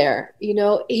imprisoned there.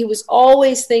 He was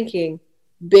always thinking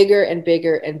bigger and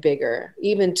bigger and bigger,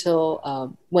 even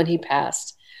till when he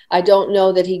passed. I don't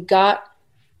know that he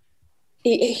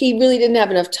really didn't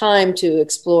have enough time to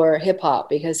explore hip hop,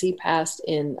 because he passed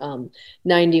in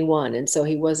 91. And so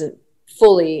he wasn't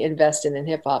fully invested in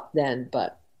hip hop then,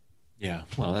 but. Yeah.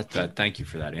 Well, thank you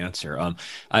for that answer.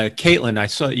 Caitlin, I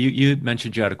saw you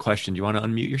mentioned you had a question. Do you want to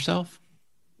unmute yourself?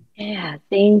 Yeah,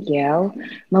 thank you.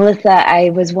 Melissa, I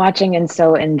was watching and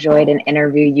so enjoyed an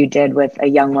interview you did with a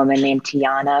young woman named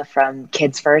Tiana from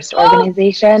Kids First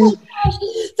organization. Oh gosh,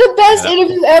 the best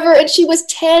interview ever. And she was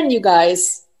 10, you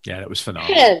guys. Yeah, that was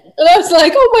phenomenal. 10. And I was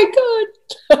like, oh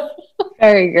my God.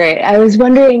 Very great. I was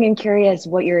wondering and curious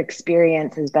what your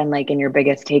experience has been like and your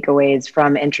biggest takeaways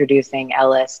from introducing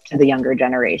Ellis to the younger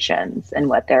generations and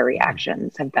what their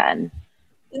reactions have been.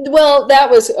 Well, that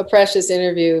was a precious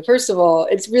interview. First of all,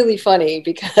 it's really funny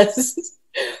because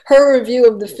her review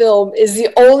of the film is the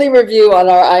only review on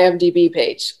our IMDb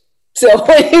page. So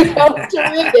when you come to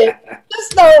read it,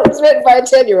 just know it was written by a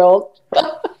 10-year-old.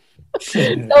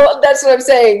 So that's what I'm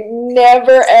saying.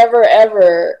 Never, ever,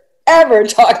 ever ever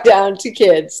talk down to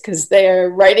kids because they are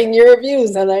writing your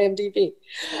reviews on IMDb.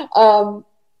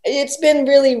 It's been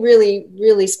really, really,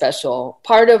 really special.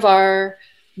 Part of our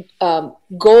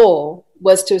goal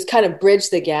was to kind of bridge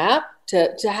the gap,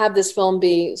 to have this film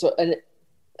be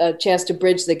a chance to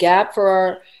bridge the gap for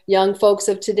our young folks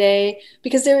of today,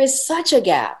 because there is such a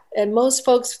gap. And most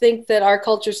folks think that our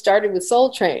culture started with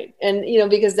Soul Train, and,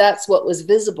 because that's what was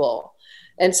visible.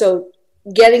 And so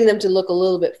getting them to look a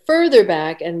little bit further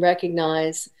back and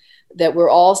recognize that we're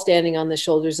all standing on the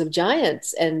shoulders of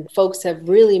giants, and folks have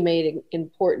really made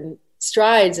important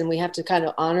strides, and we have to kind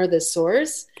of honor the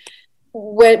source.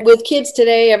 With kids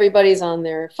today, everybody's on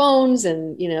their phones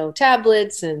and,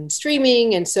 tablets and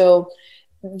streaming. And so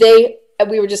we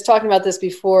were just talking about this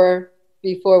before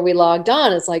we logged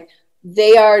on. It's like,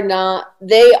 they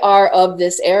are of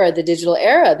this era, the digital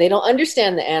era. They don't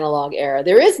understand the analog era.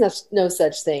 There is no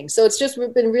such thing. So it's just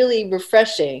been really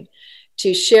refreshing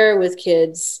to share with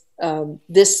kids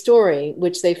this story,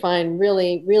 which they find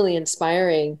really, really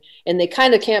inspiring. And they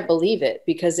kind of can't believe it,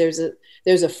 because there's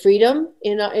a freedom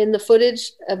in the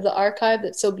footage of the archive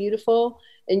that's so beautiful.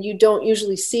 And you don't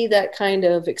usually see that kind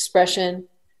of expression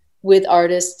with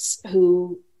artists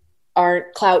who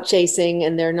aren't clout chasing,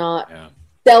 and they're not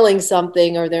selling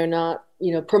something, or they're not,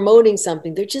 promoting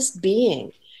something. They're just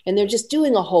being, and they're just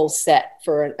doing a whole set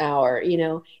for an hour.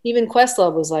 Even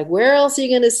Questlove was like, where else are you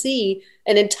going to see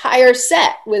an entire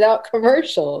set without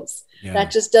commercials? Yeah.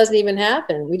 That just doesn't even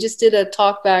happen. We just did a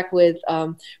talk back with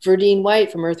Verdine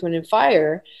White from Earth, Wind and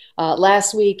Fire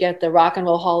last week at the Rock and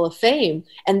Roll Hall of Fame.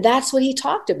 And that's what he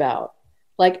talked about.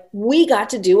 Like, we got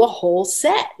to do a whole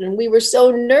set, and we were so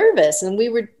nervous. And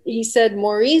he said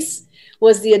Maurice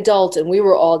was the adult and we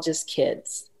were all just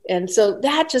kids. And so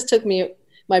that just took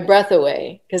my breath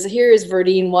away, because here is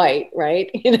Verdine White, right?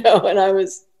 And I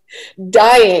was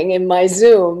dying in my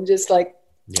Zoom, just like,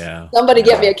 somebody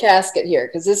get me a casket here,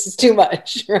 because this is too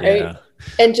much, right? Yeah.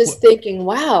 And just thinking,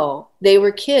 wow, they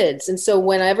were kids. And so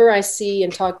whenever I see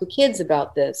and talk to kids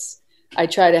about this, I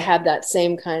try to have that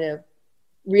same kind of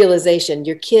realization.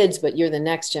 You're kids, but you're the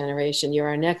next generation. You're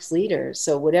our next leaders.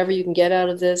 So whatever you can get out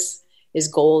of this is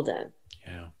golden.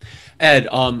 Yeah. Ed,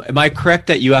 am I correct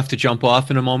that you have to jump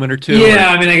off in a moment or two? Yeah,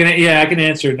 I mean, I can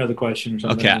answer another question or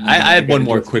something. Okay, I had one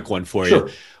more quick one for you.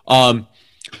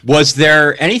 Was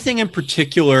there anything in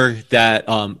particular that,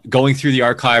 going through the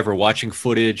archive or watching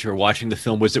footage or watching the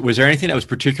film, was there anything that was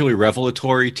particularly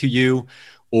revelatory to you,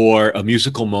 or a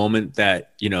musical moment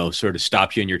that, sort of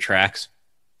stopped you in your tracks?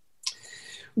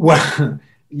 Well,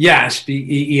 yes,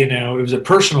 it was a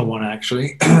personal one,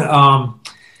 actually.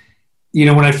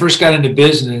 When I first got into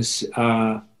business,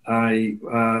 I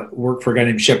worked for a guy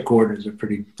named Shep Gordon, who's a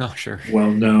pretty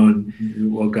well-known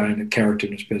guy and a character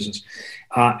in this business.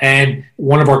 And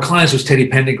one of our clients was Teddy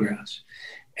Pendergrass.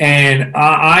 And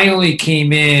I only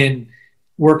came in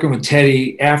working with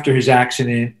Teddy after his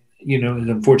accident, his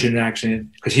unfortunate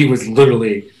accident, because he was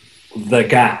literally the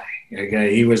guy.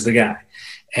 Okay? He was the guy,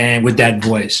 and with that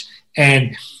voice.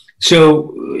 And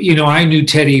so, I knew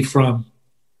Teddy from,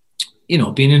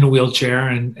 being in a wheelchair,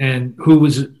 and who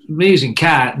was an amazing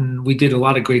cat. And we did a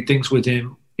lot of great things with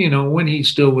him, when he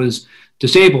still was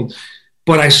disabled.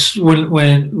 But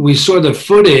when we saw the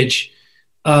footage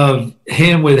of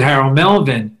him with Harold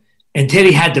Melvin, and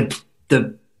Teddy had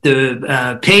the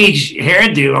Page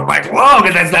hairdo, I'm like, whoa,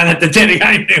 because that's not the Teddy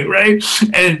I knew, right?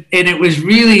 And it was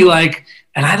really like,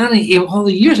 and I don't know, all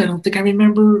the years, I don't think I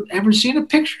remember ever seeing a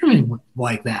picture of him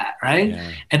like that, right?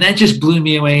 Yeah. And that just blew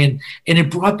me away. And it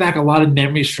brought back a lot of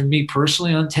memories for me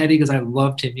personally on Teddy, because I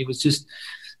loved him. He was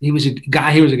a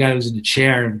guy who was in a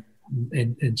chair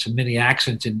and some many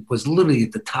accents, and was literally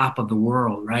at the top of the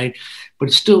world, right? But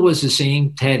it still was the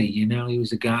same Teddy, he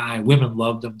was a guy. Women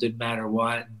loved him, didn't matter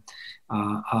what.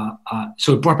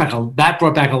 So it brought back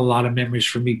a lot of memories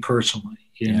for me personally,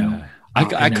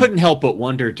 I couldn't help but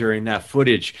wonder during that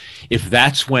footage if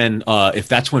that's when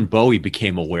Bowie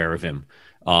became aware of him,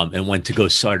 and went to go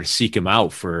sort of seek him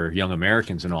out for Young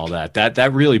Americans and all that.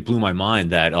 That really blew my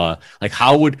mind. That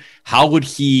how would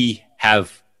he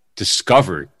have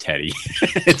discovered Teddy?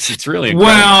 it's really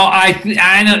incredible. Well,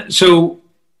 I know. So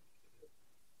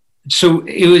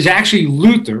it was actually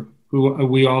Luther,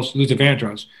 Luther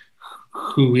Vandross,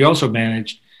 who we also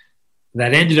managed,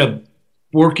 that ended up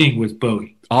working with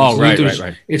Bowie. Oh, right.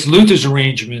 It's Luther's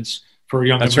arrangements for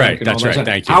Young American. That's right.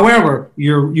 Thank you. However,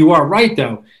 you are right,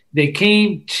 though. They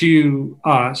came to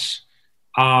us,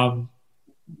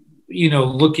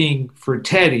 looking for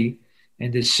Teddy,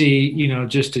 and to see,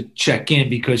 just to check in,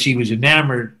 because he was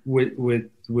enamored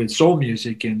with soul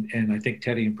music, and I think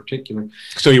Teddy in particular.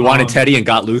 So you wanted Teddy and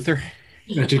got Luther?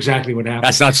 That's exactly what happened.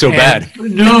 That's not so bad.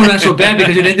 No, not so bad,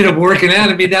 because it ended up working out.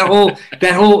 I mean, that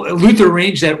whole Luther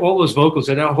arranged all those vocals,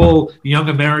 and that whole young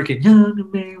American,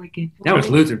 that was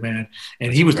Luther, man.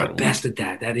 And he was the best at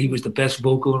that. That he was the best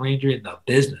vocal arranger in the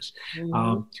business.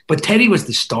 Mhm. But Teddy was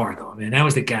the star, though, man. That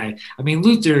was the guy. I mean,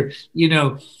 Luther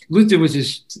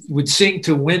would sing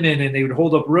to women, and they would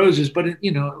hold up roses. But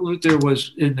Luther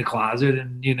was in the closet,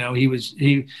 and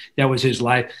that was his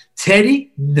life.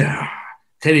 Teddy, no.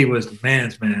 Teddy was the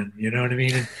man's man, you know what I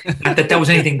mean? And not that was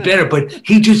anything better, but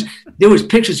there was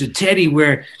pictures of Teddy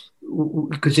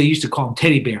because they used to call him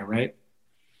Teddy Bear, right?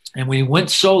 And when he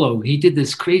went solo, he did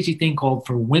this crazy thing called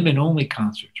for women only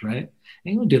concerts, right?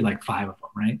 And he did like 5 of them,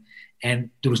 right?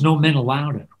 And there was no men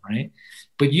allowed in them, right?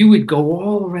 But you would go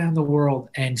all around the world,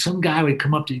 and some guy would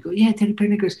come up to you and go, yeah, Teddy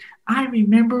Bear. Goes, I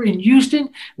remember in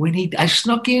Houston I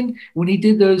snuck in when he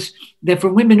did that for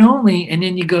women only. And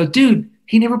then you go, dude,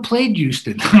 he never played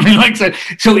Houston. I mean,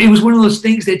 so it was one of those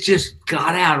things that just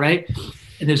got out, right?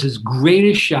 And there's this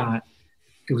greatest shot.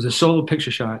 It was a solo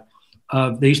picture shot.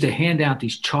 They used to hand out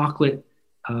these chocolate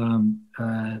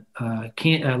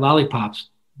lollipops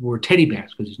were teddy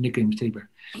bears, because his nickname was Teddy Bear.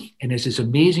 And there's this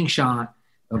amazing shot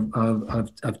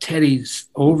of Teddy's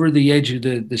over the edge of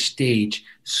the stage,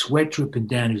 sweat dripping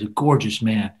down. He was a gorgeous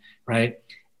man, right?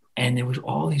 And there was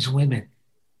all these women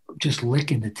just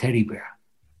licking the teddy bear.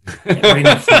 Right in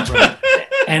the front row.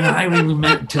 And I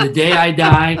remember, to the day I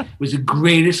die, was the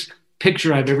greatest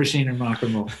picture I've ever seen in rock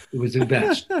and roll. It was the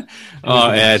best.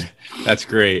 Ed, that's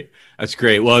great. That's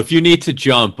great. Well, if you need to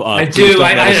jump, I do.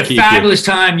 I had a fabulous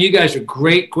time. You guys are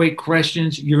great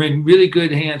questions. You're in really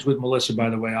good hands with Melissa, by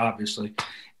the way, obviously.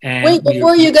 And wait,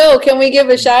 before you go, can we give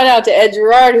a shout out to Ed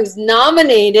Gerard, who's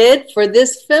nominated for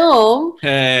this film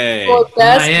for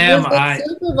Best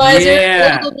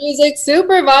Music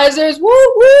Supervisors. Woo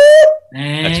woo!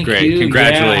 That's great.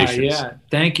 Congratulations. Yeah,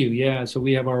 thank you. Yeah, so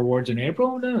we have our awards in April.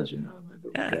 Who knows? All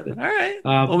right.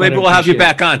 Well, maybe we'll have you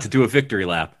back on to do a victory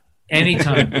lap.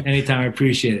 Anytime. I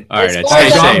appreciate it. All right.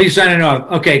 I'll be signing off.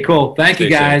 Okay, cool. Thank you,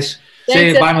 guys.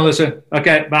 See you. Bye, Melissa.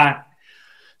 Okay, bye.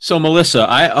 So, Melissa,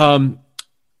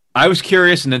 I was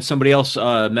curious, and then somebody else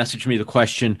messaged me the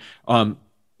question, are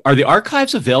the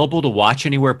archives available to watch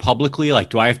anywhere publicly? Like,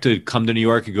 do I have to come to New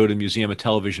York and go to the Museum of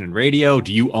Television and Radio?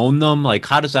 Do you own them? Like,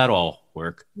 how does that all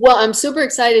work? Well, I'm super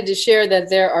excited to share that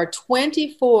there are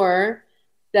 24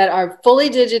 that are fully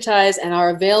digitized and are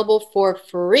available for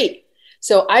free.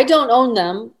 So I don't own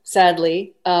them,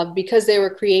 sadly, because they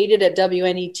were created at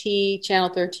WNET Channel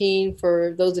 13.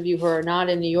 For those of you who are not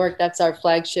in New York, that's our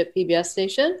flagship PBS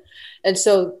station. And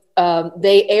so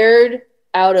they aired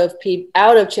out of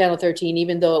Channel 13,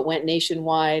 even though it went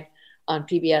nationwide on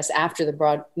PBS after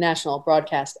the National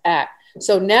Broadcast Act.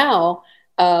 So now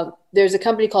there's a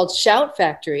company called Shout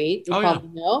Factory. You probably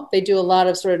know. They do a lot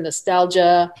of sort of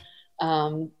nostalgia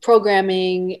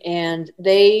programming, and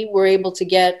they were able to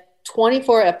get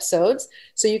 24 episodes,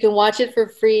 so you can watch it for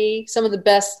free. Some of the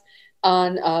best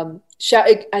on Shout.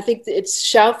 I think it's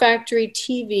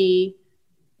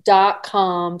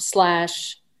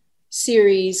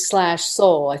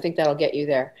shoutfactorytv.com/series/soul. I think that'll get you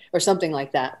there, or something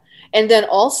like that. And then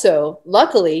also,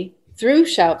 luckily, through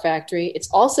Shout Factory, it's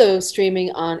also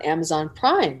streaming on Amazon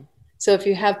Prime. So if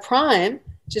you have Prime,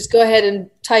 just go ahead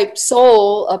and type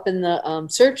Soul up in the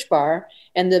search bar,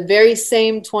 and the very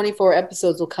same 24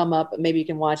 episodes will come up. Maybe you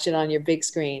can watch it on your big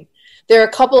screen. There are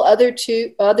a couple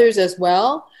others as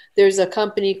well. There's a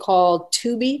company called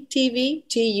Tubi TV,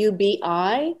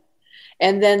 Tubi,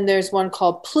 and then there's one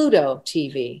called Pluto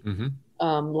TV,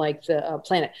 like the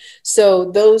planet. So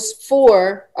those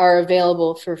 4 are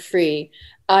available for free.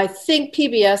 I think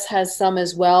PBS has some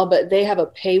as well, but they have a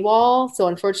paywall. So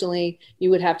unfortunately, you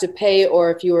would have to pay,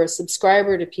 or if you were a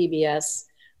subscriber to PBS,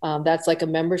 that's like a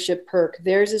membership perk.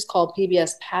 Theirs is called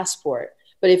PBS Passport.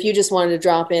 But if you just wanted to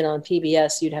drop in on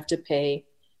PBS, you'd have to pay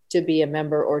to be a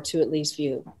member or to at least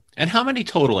view. And how many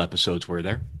total episodes were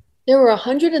there? There were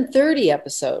 130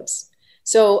 episodes.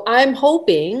 So I'm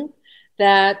hoping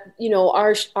that,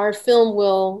 our film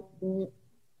will,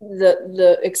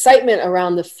 the excitement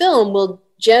around the film will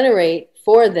generate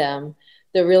for them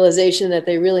the realization that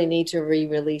they really need to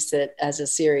re-release it as a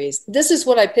series. This is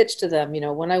what I pitched to them.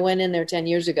 When I went in there 10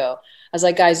 years ago, I was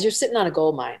like, guys, you're sitting on a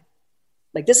gold mine.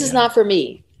 Like, this is not for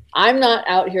me. I'm not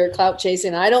out here clout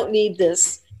chasing. I don't need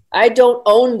this. I don't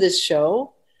own this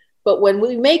show. But when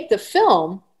we make the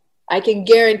film, I can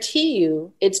guarantee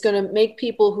you it's going to make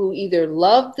people who either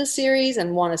love the series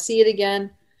and want to see it again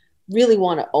really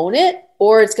want to own it,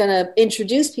 or it's going to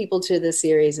introduce people to the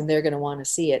series and they're going to want to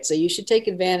see it. So you should take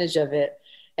advantage of it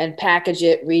and package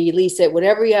it, release it,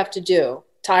 whatever you have to do.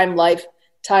 Time life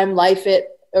it,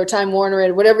 or Time Warner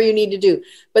it, whatever you need to do.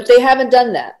 But they haven't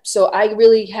done that. So I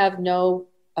really have no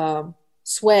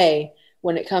sway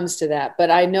when it comes to that.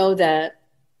 But I know that,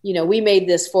 you know, we made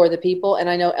this for the people, and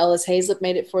I know Ellis Haizlip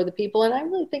made it for the people, and I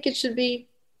really think it should be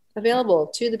available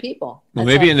to the people. Well,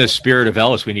 maybe in the spirit of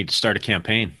Ellis, we need to start a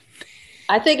campaign.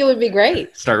 I think it would be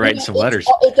great. Start writing some letters.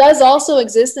 It does also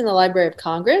exist in the Library of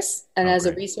Congress, and as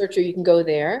a researcher, you can go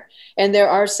there. And there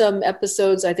are some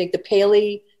episodes, I think the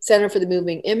Paley Center for the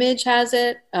Moving Image has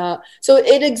it. So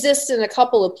it exists in a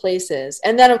couple of places.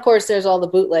 And then, of course, there's all the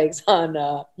bootlegs on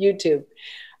YouTube.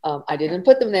 I didn't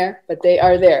put them there, but they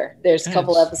are there. There's a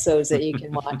couple episodes that you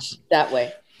can watch that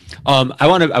way. I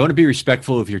want to be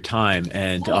respectful of your time,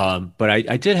 and but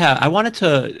I wanted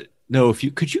to know if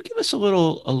you could give us a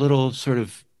little sort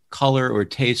of color or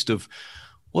taste of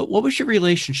what was your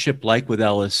relationship like with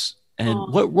Ellis, and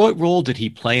what role did he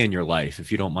play in your life,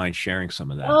 if you don't mind sharing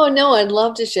some of that. Oh no, I'd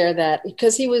love to share that,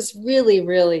 because he was really,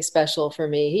 really special for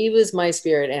me. He was my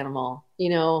spirit animal, you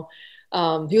know.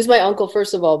 He was my uncle,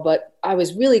 first of all, but I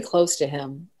was really close to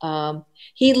him.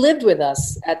 He lived with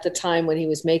us at the time when he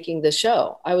was making the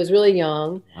show. I was really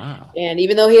young. Wow. And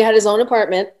even though he had his own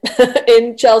apartment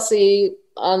in Chelsea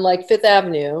on like Fifth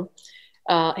Avenue,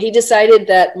 he decided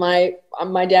that my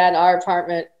dad, our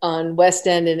apartment on West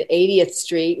End and 80th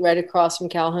Street, right across from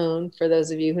Calhoun, for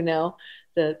those of you who know,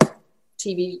 the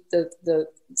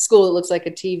school that looks like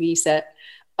a TV set,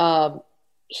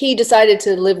 he decided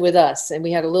to live with us, and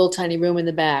we had a little tiny room in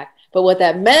the back. But what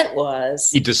that meant was...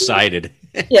 He decided.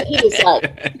 Yeah, he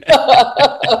decided.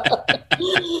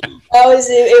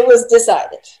 It was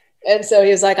decided. And so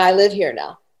he was like, I live here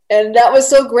now. And that was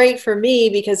so great for me,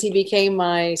 because he became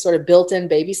my sort of built-in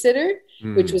babysitter,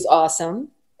 which was awesome.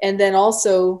 And then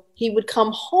also he would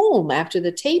come home after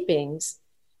the tapings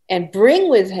and bring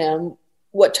with him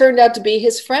what turned out to be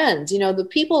his friends. You know, the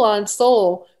people on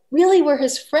Soul really were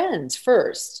his friends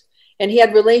first. And he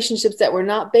had relationships that were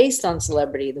not based on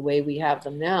celebrity the way we have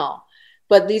them now.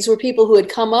 But these were people who had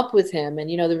come up with him. And,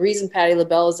 you know, the reason Patti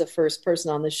LaBelle is the first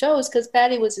person on the show is because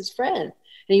Patti was his friend. And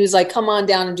he was like, come on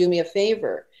down and do me a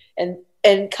favor.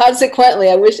 And consequently,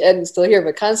 I wish Ed was still here,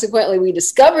 but consequently, we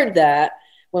discovered that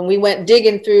when we went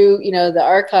digging through, you know, the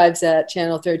archives at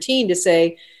Channel 13 to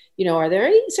say, you know, is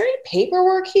there any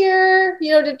paperwork here?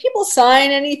 You know, did people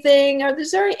sign anything?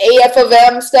 Is there any AF of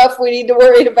M stuff we need to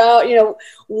worry about? You know,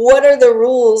 what are the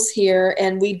rules here?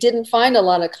 And we didn't find a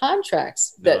lot of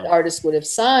contracts that artists would have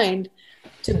signed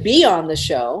to be on the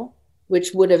show,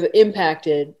 which would have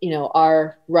impacted, you know,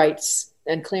 our rights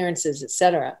and clearances, et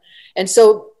cetera. And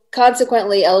so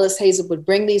consequently, Ellis Haizlip would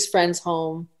bring these friends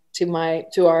home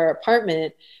to our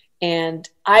apartment. And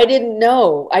I didn't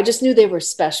know, I just knew they were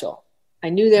special. I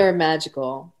knew they were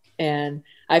magical. And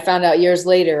I found out years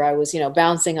later, I was, you know,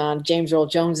 bouncing on James Earl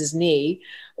Jones's knee,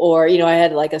 or, you know, I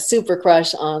had like a super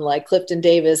crush on like Clifton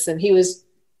Davis, and he was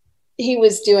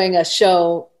doing a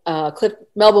show,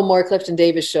 Melba Moore Clifton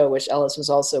Davis show, which Ellis was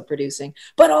also producing,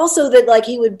 but also that like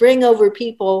he would bring over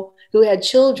people who had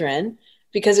children,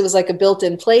 because it was like a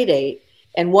built-in play date.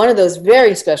 And one of those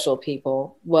very special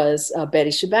people was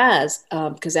Betty Shabazz,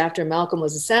 because after Malcolm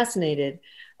was assassinated,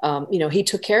 you know, he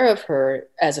took care of her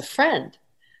as a friend.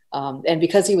 And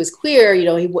because he was queer, you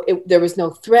know, there was no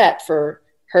threat for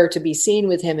her to be seen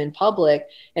with him in public.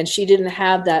 And she didn't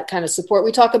have that kind of support.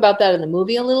 We talk about that in the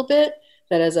movie a little bit,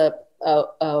 that as a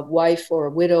wife or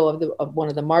a widow of one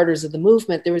of the martyrs of the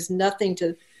movement, there was nothing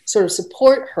to sort of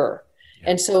support her. Yeah.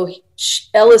 And so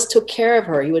Ellis took care of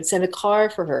her. He would send a car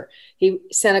for her. He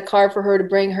sent a car for her to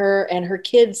bring her and her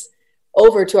kids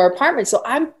over to our apartment. So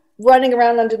I'm running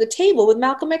around under the table with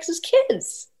Malcolm X's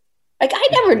kids. Like, I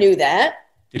never knew that.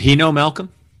 Did he know Malcolm?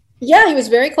 Yeah, he was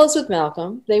very close with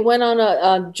Malcolm. They went on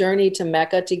a journey to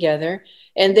Mecca together,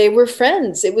 and they were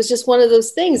friends. It was just one of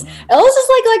those things. Wow. Ellis is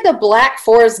like the Black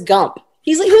Forrest Gump.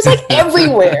 He was like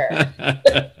everywhere.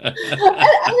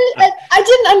 I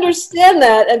didn't understand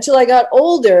that until I got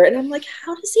older, and I'm like,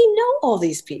 how does he know all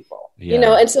these people? Yeah. You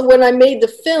know, and so when I made the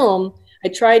film, I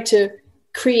tried to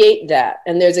create that.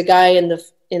 And there's a guy in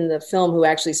the film who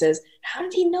actually says, how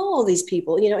did he know all these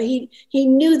people? You know, he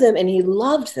knew them and he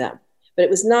loved them, but it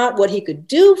was not what he could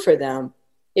do for them.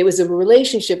 It was a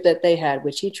relationship that they had,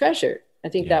 which he treasured. I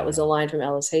think that was a line from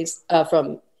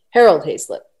from Harold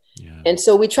Haizlip. Yeah. And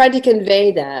so we tried to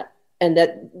convey that, and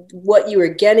that what you were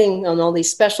getting on all these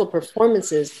special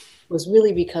performances was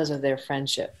really because of their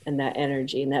friendship and that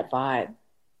energy and that vibe.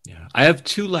 Yeah. I have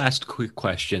two last quick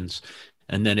questions,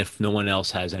 and then if no one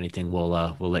else has anything,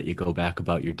 we'll let you go back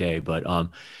about your day. But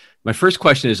my first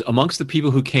question is, amongst the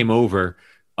people who came over,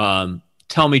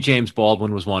 tell me James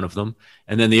Baldwin was one of them.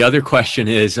 And then the other question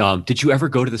is, did you ever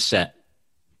go to the set?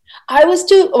 I was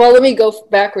too, well, let me go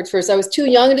backwards first. I was too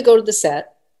young to go to the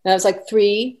set. And I was like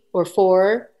 3 or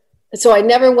 4. So I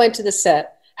never went to the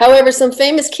set. However, some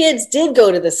famous kids did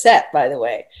go to the set, by the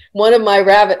way. One of my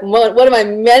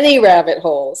many rabbit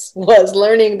holes was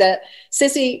learning that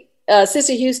Cissy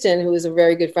Houston, who is a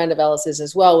very good friend of Ellis's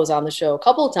as well, was on the show a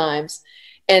couple of times.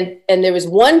 And there was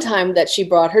one time that she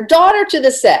brought her daughter to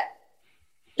the set.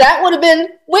 That would have been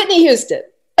Whitney Houston.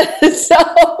 So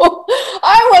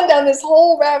I went down this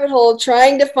whole rabbit hole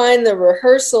trying to find the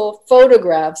rehearsal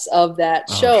photographs of that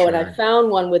show. Sure. And I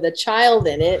found one with a child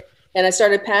in it. And I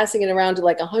started passing it around to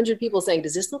like 100 people saying,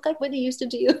 does this look like Whitney Houston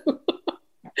to you?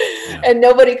 Yeah. And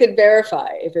nobody could verify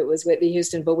if it was Whitney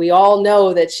Houston, but we all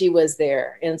know that she was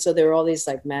there. And so there were all these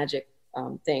like magic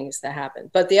things that happened.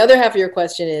 But the other half of your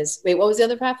question is, wait, what was the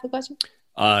other half of the question?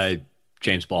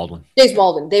 James Baldwin. James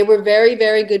Baldwin. They were very,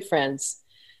 very good friends.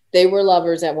 They were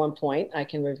lovers at one point. I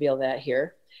can reveal that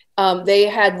here. They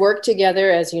had worked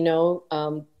together, as you know.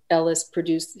 Ellis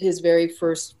produced his very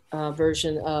first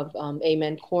version of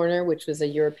Amen Corner, which was a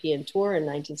European tour in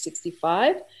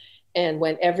 1965, and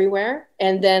went everywhere.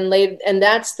 And then and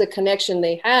that's the connection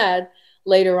they had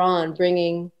later on,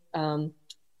 bringing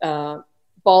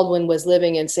Baldwin was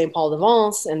living in St. Paul de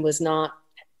Vence and was not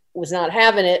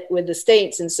having it with the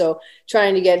States, and so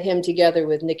trying to get him together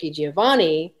with Nikki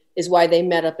Giovanni is why they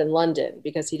met up in London,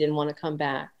 because he didn't want to come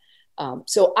back.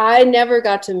 So I never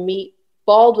got to meet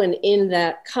Baldwin in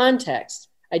that context.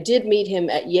 I did meet him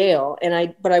at Yale,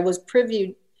 but I was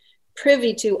privy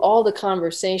to all the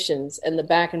conversations and the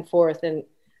back and forth. And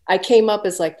I came up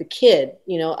as like the kid,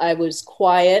 you know, I was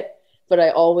quiet, but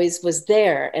I always was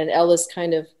there. And Ellis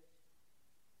kind of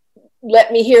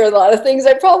let me hear a lot of things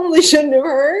I probably shouldn't have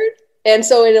heard. And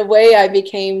so in a way, I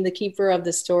became the keeper of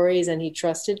the stories, and he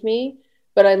trusted me.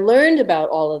 But I learned about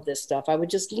all of this stuff. I would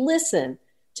just listen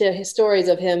to his stories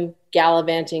of him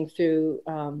gallivanting through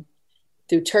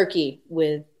Turkey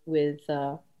with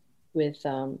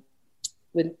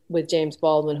James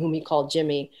Baldwin, whom he called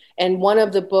Jimmy. And one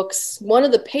of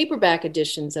the paperback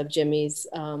editions of Jimmy's,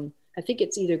 I think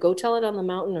it's either Go Tell It on the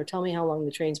Mountain or Tell Me How Long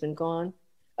the Train's Been Gone.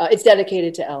 It's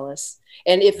dedicated to Ellis.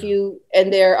 And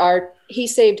he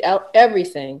saved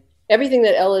everything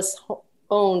that Ellis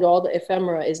owned, all the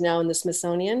ephemera is now in the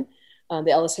Smithsonian,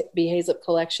 the Ellis B. Hazlett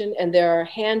collection. And there are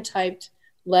hand-typed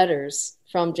letters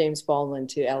from James Baldwin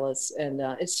to Ellis. And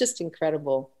it's just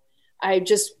incredible. I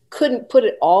just couldn't put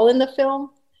it all in the film,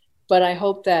 but I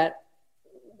hope that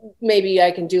maybe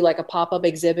I can do like a pop-up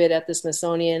exhibit at the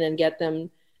Smithsonian and get them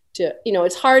to, you know,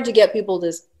 it's hard to get people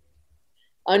to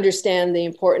understand the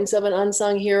importance of an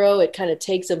unsung hero. It kind of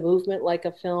takes a movement like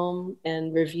a film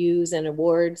and reviews and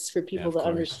awards for people to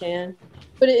understand.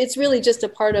 But it's really just a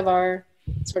part of our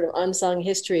sort of unsung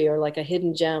history, or like a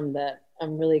hidden gem that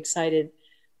I'm really excited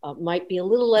might be a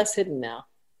little less hidden now.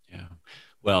 Yeah.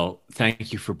 Well,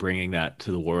 thank you for bringing that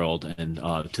to the world and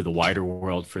to the wider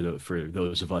world for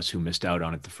those of us who missed out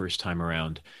on it the first time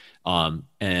around.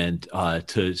 And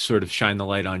to sort of shine the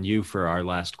light on you for our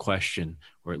last question,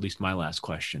 or at least my last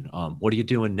question. What are you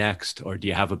doing next? Or do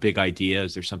you have a big idea?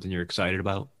 Is there something you're excited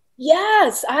about?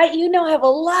 Yes, I have a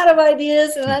lot of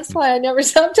ideas, and that's why I never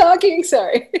stop talking.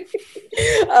 Sorry.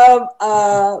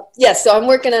 Yes, so I'm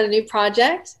working on a new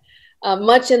project,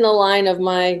 much in the line of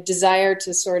my desire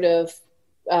to sort of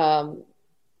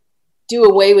do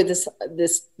away with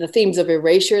the themes of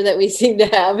erasure that we seem to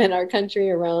have in our country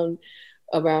around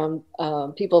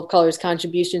people of color's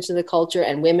contributions to the culture,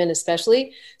 and women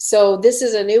especially. So this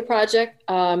is a new project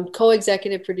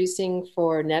co-executive producing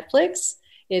for Netflix.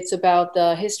 It's about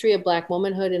the history of Black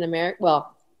womanhood in America.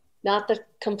 Well, not the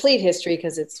complete history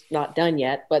because it's not done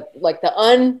yet, but like the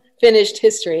unfinished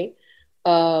history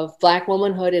of Black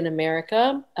womanhood in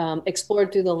America,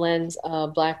 explored through the lens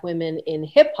of Black women in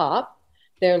hip hop,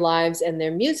 their lives and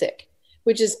their music,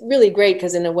 which is really great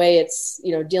because in a way it's,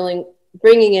 you know,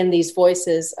 bringing in these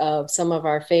voices of some of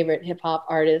our favorite hip hop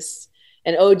artists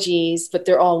and OGs, but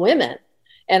they're all women,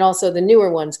 and also the newer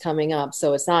ones coming up.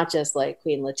 So it's not just like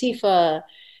Queen Latifah,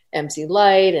 MC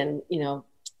Lyte, and, you know,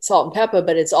 Salt and Pepper,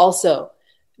 but it's also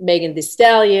Megan Thee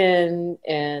Stallion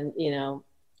and, you know,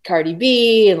 Cardi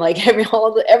B, and like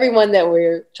everyone that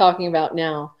we're talking about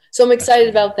now. So I'm excited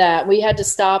about that. We had to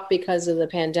stop because of the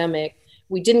pandemic.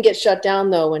 We didn't get shut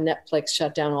down though when Netflix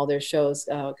shut down all their shows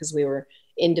because we were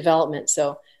in development.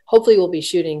 So hopefully we'll be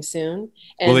shooting soon.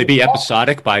 And will they be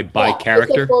episodic by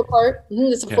character?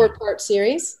 It's a 4-part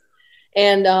series.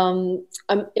 And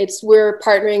we're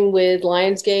partnering with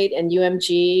Lionsgate and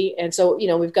UMG. And so, you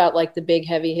know, we've got like the big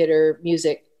heavy hitter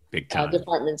music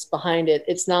departments behind it.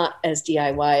 It's not as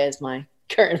DIY as my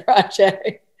current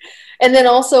project. And then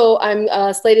also I'm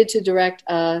slated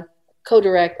to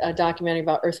co-direct a documentary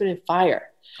about Earth, Wind, and Fire.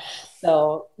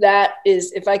 So that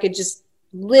is, if I could just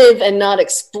live and not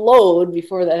explode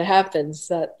before that happens,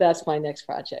 that's my next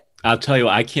project. I'll tell you,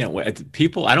 I can't wait.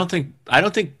 People, I don't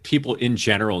think people in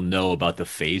general know about the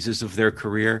phases of their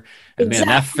career. And exactly.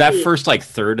 Man, that first like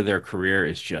third of their career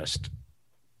is just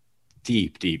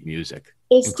deep music.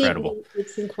 It's incredible. Deep,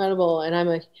 it's incredible. And I'm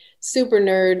a super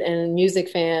nerd and music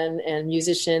fan and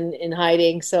musician in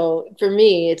hiding. So for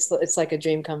me, it's like a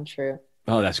dream come true.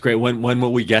 Oh, that's great. When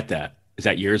will we get that? Is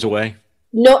that years away?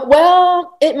 No,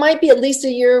 well, it might be at least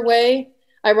a year away.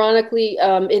 Ironically,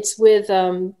 it's with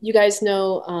you guys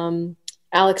know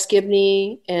Alex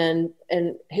Gibney and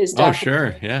his Oh,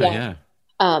 sure. Yeah.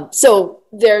 So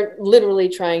they're literally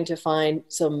trying to find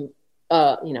some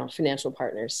financial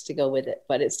partners to go with it,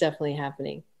 but it's definitely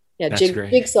happening. Yeah,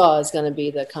 Jigsaw is going to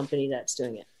be the company that's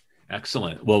doing it.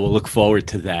 Excellent. Well, we'll look forward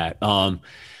to that.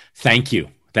 Thank you.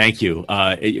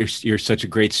 You're such a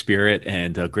great spirit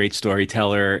and a great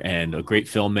storyteller and a great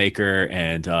filmmaker,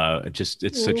 and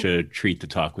it's such a treat to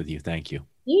talk with you. Thank you.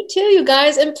 You too, you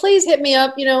guys, and please hit me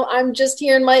up. I'm just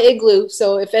here in my igloo,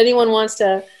 so if anyone wants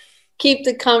to keep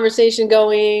the conversation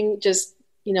going, just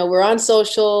we're on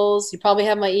socials. You probably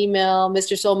have my email,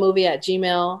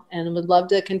 MrSoulMovie@gmail.com, and would love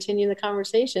to continue the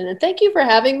conversation. And thank you for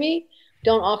having me.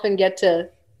 Don't often get to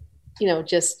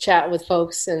just chat with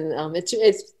folks, and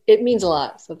it means a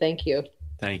lot. So thank you.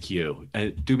 Thank you.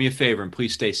 Do me a favor and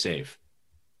please stay safe.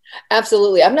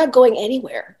 Absolutely. I'm not going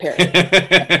anywhere, apparently.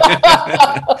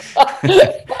 All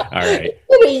right. It's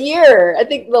been a year. I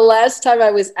think the last time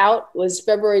I was out was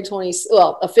February 20.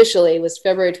 Well, officially it was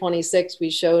February 26th. We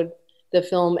showed the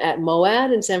film at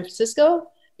MOAD in San Francisco,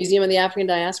 Museum of the African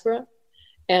Diaspora.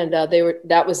 And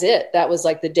that was it. That was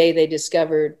like the day they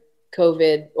discovered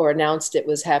COVID or announced it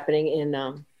was happening in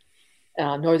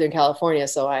Northern California.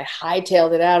 So I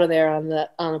hightailed it out of there on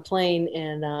a plane,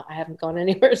 and I haven't gone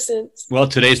anywhere since. Well,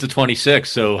 today's the 26th,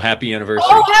 so happy anniversary.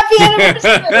 Oh, happy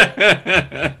anniversary.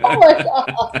 Oh my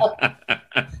God.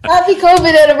 Happy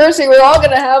COVID anniversary. We're all going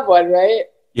to have one, right?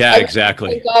 Yeah, exactly.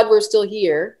 Thank God we're still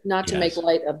here, not to Yes. make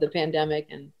light of the pandemic,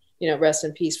 and, rest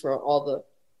in peace for all the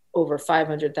over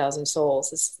 500,000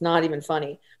 souls. It's not even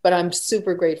funny, but I'm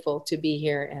super grateful to be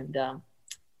here, and,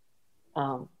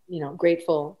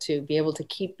 grateful to be able to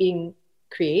keep being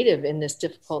creative in this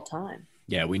difficult time.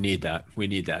 Yeah, we need that.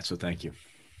 So thank you.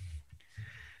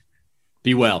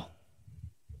 Be well.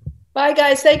 Bye,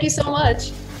 guys. Thank you so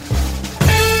much.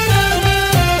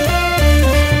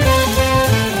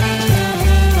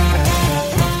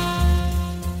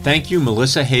 Thank you,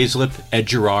 Melissa Hazlip, Ed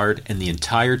Gerard, and the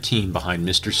entire team behind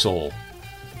Mr. Soul.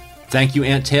 Thank you,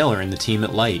 Aunt Taylor and the team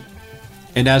at Light.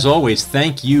 And as always,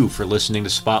 thank you for listening to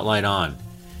Spotlight On.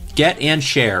 Get and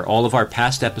share all of our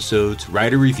past episodes,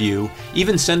 write a review,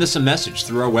 even send us a message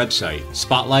through our website,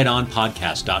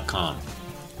 spotlightonpodcast.com.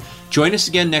 Join us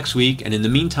again next week, and in the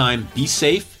meantime, be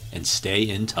safe and stay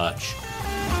in touch.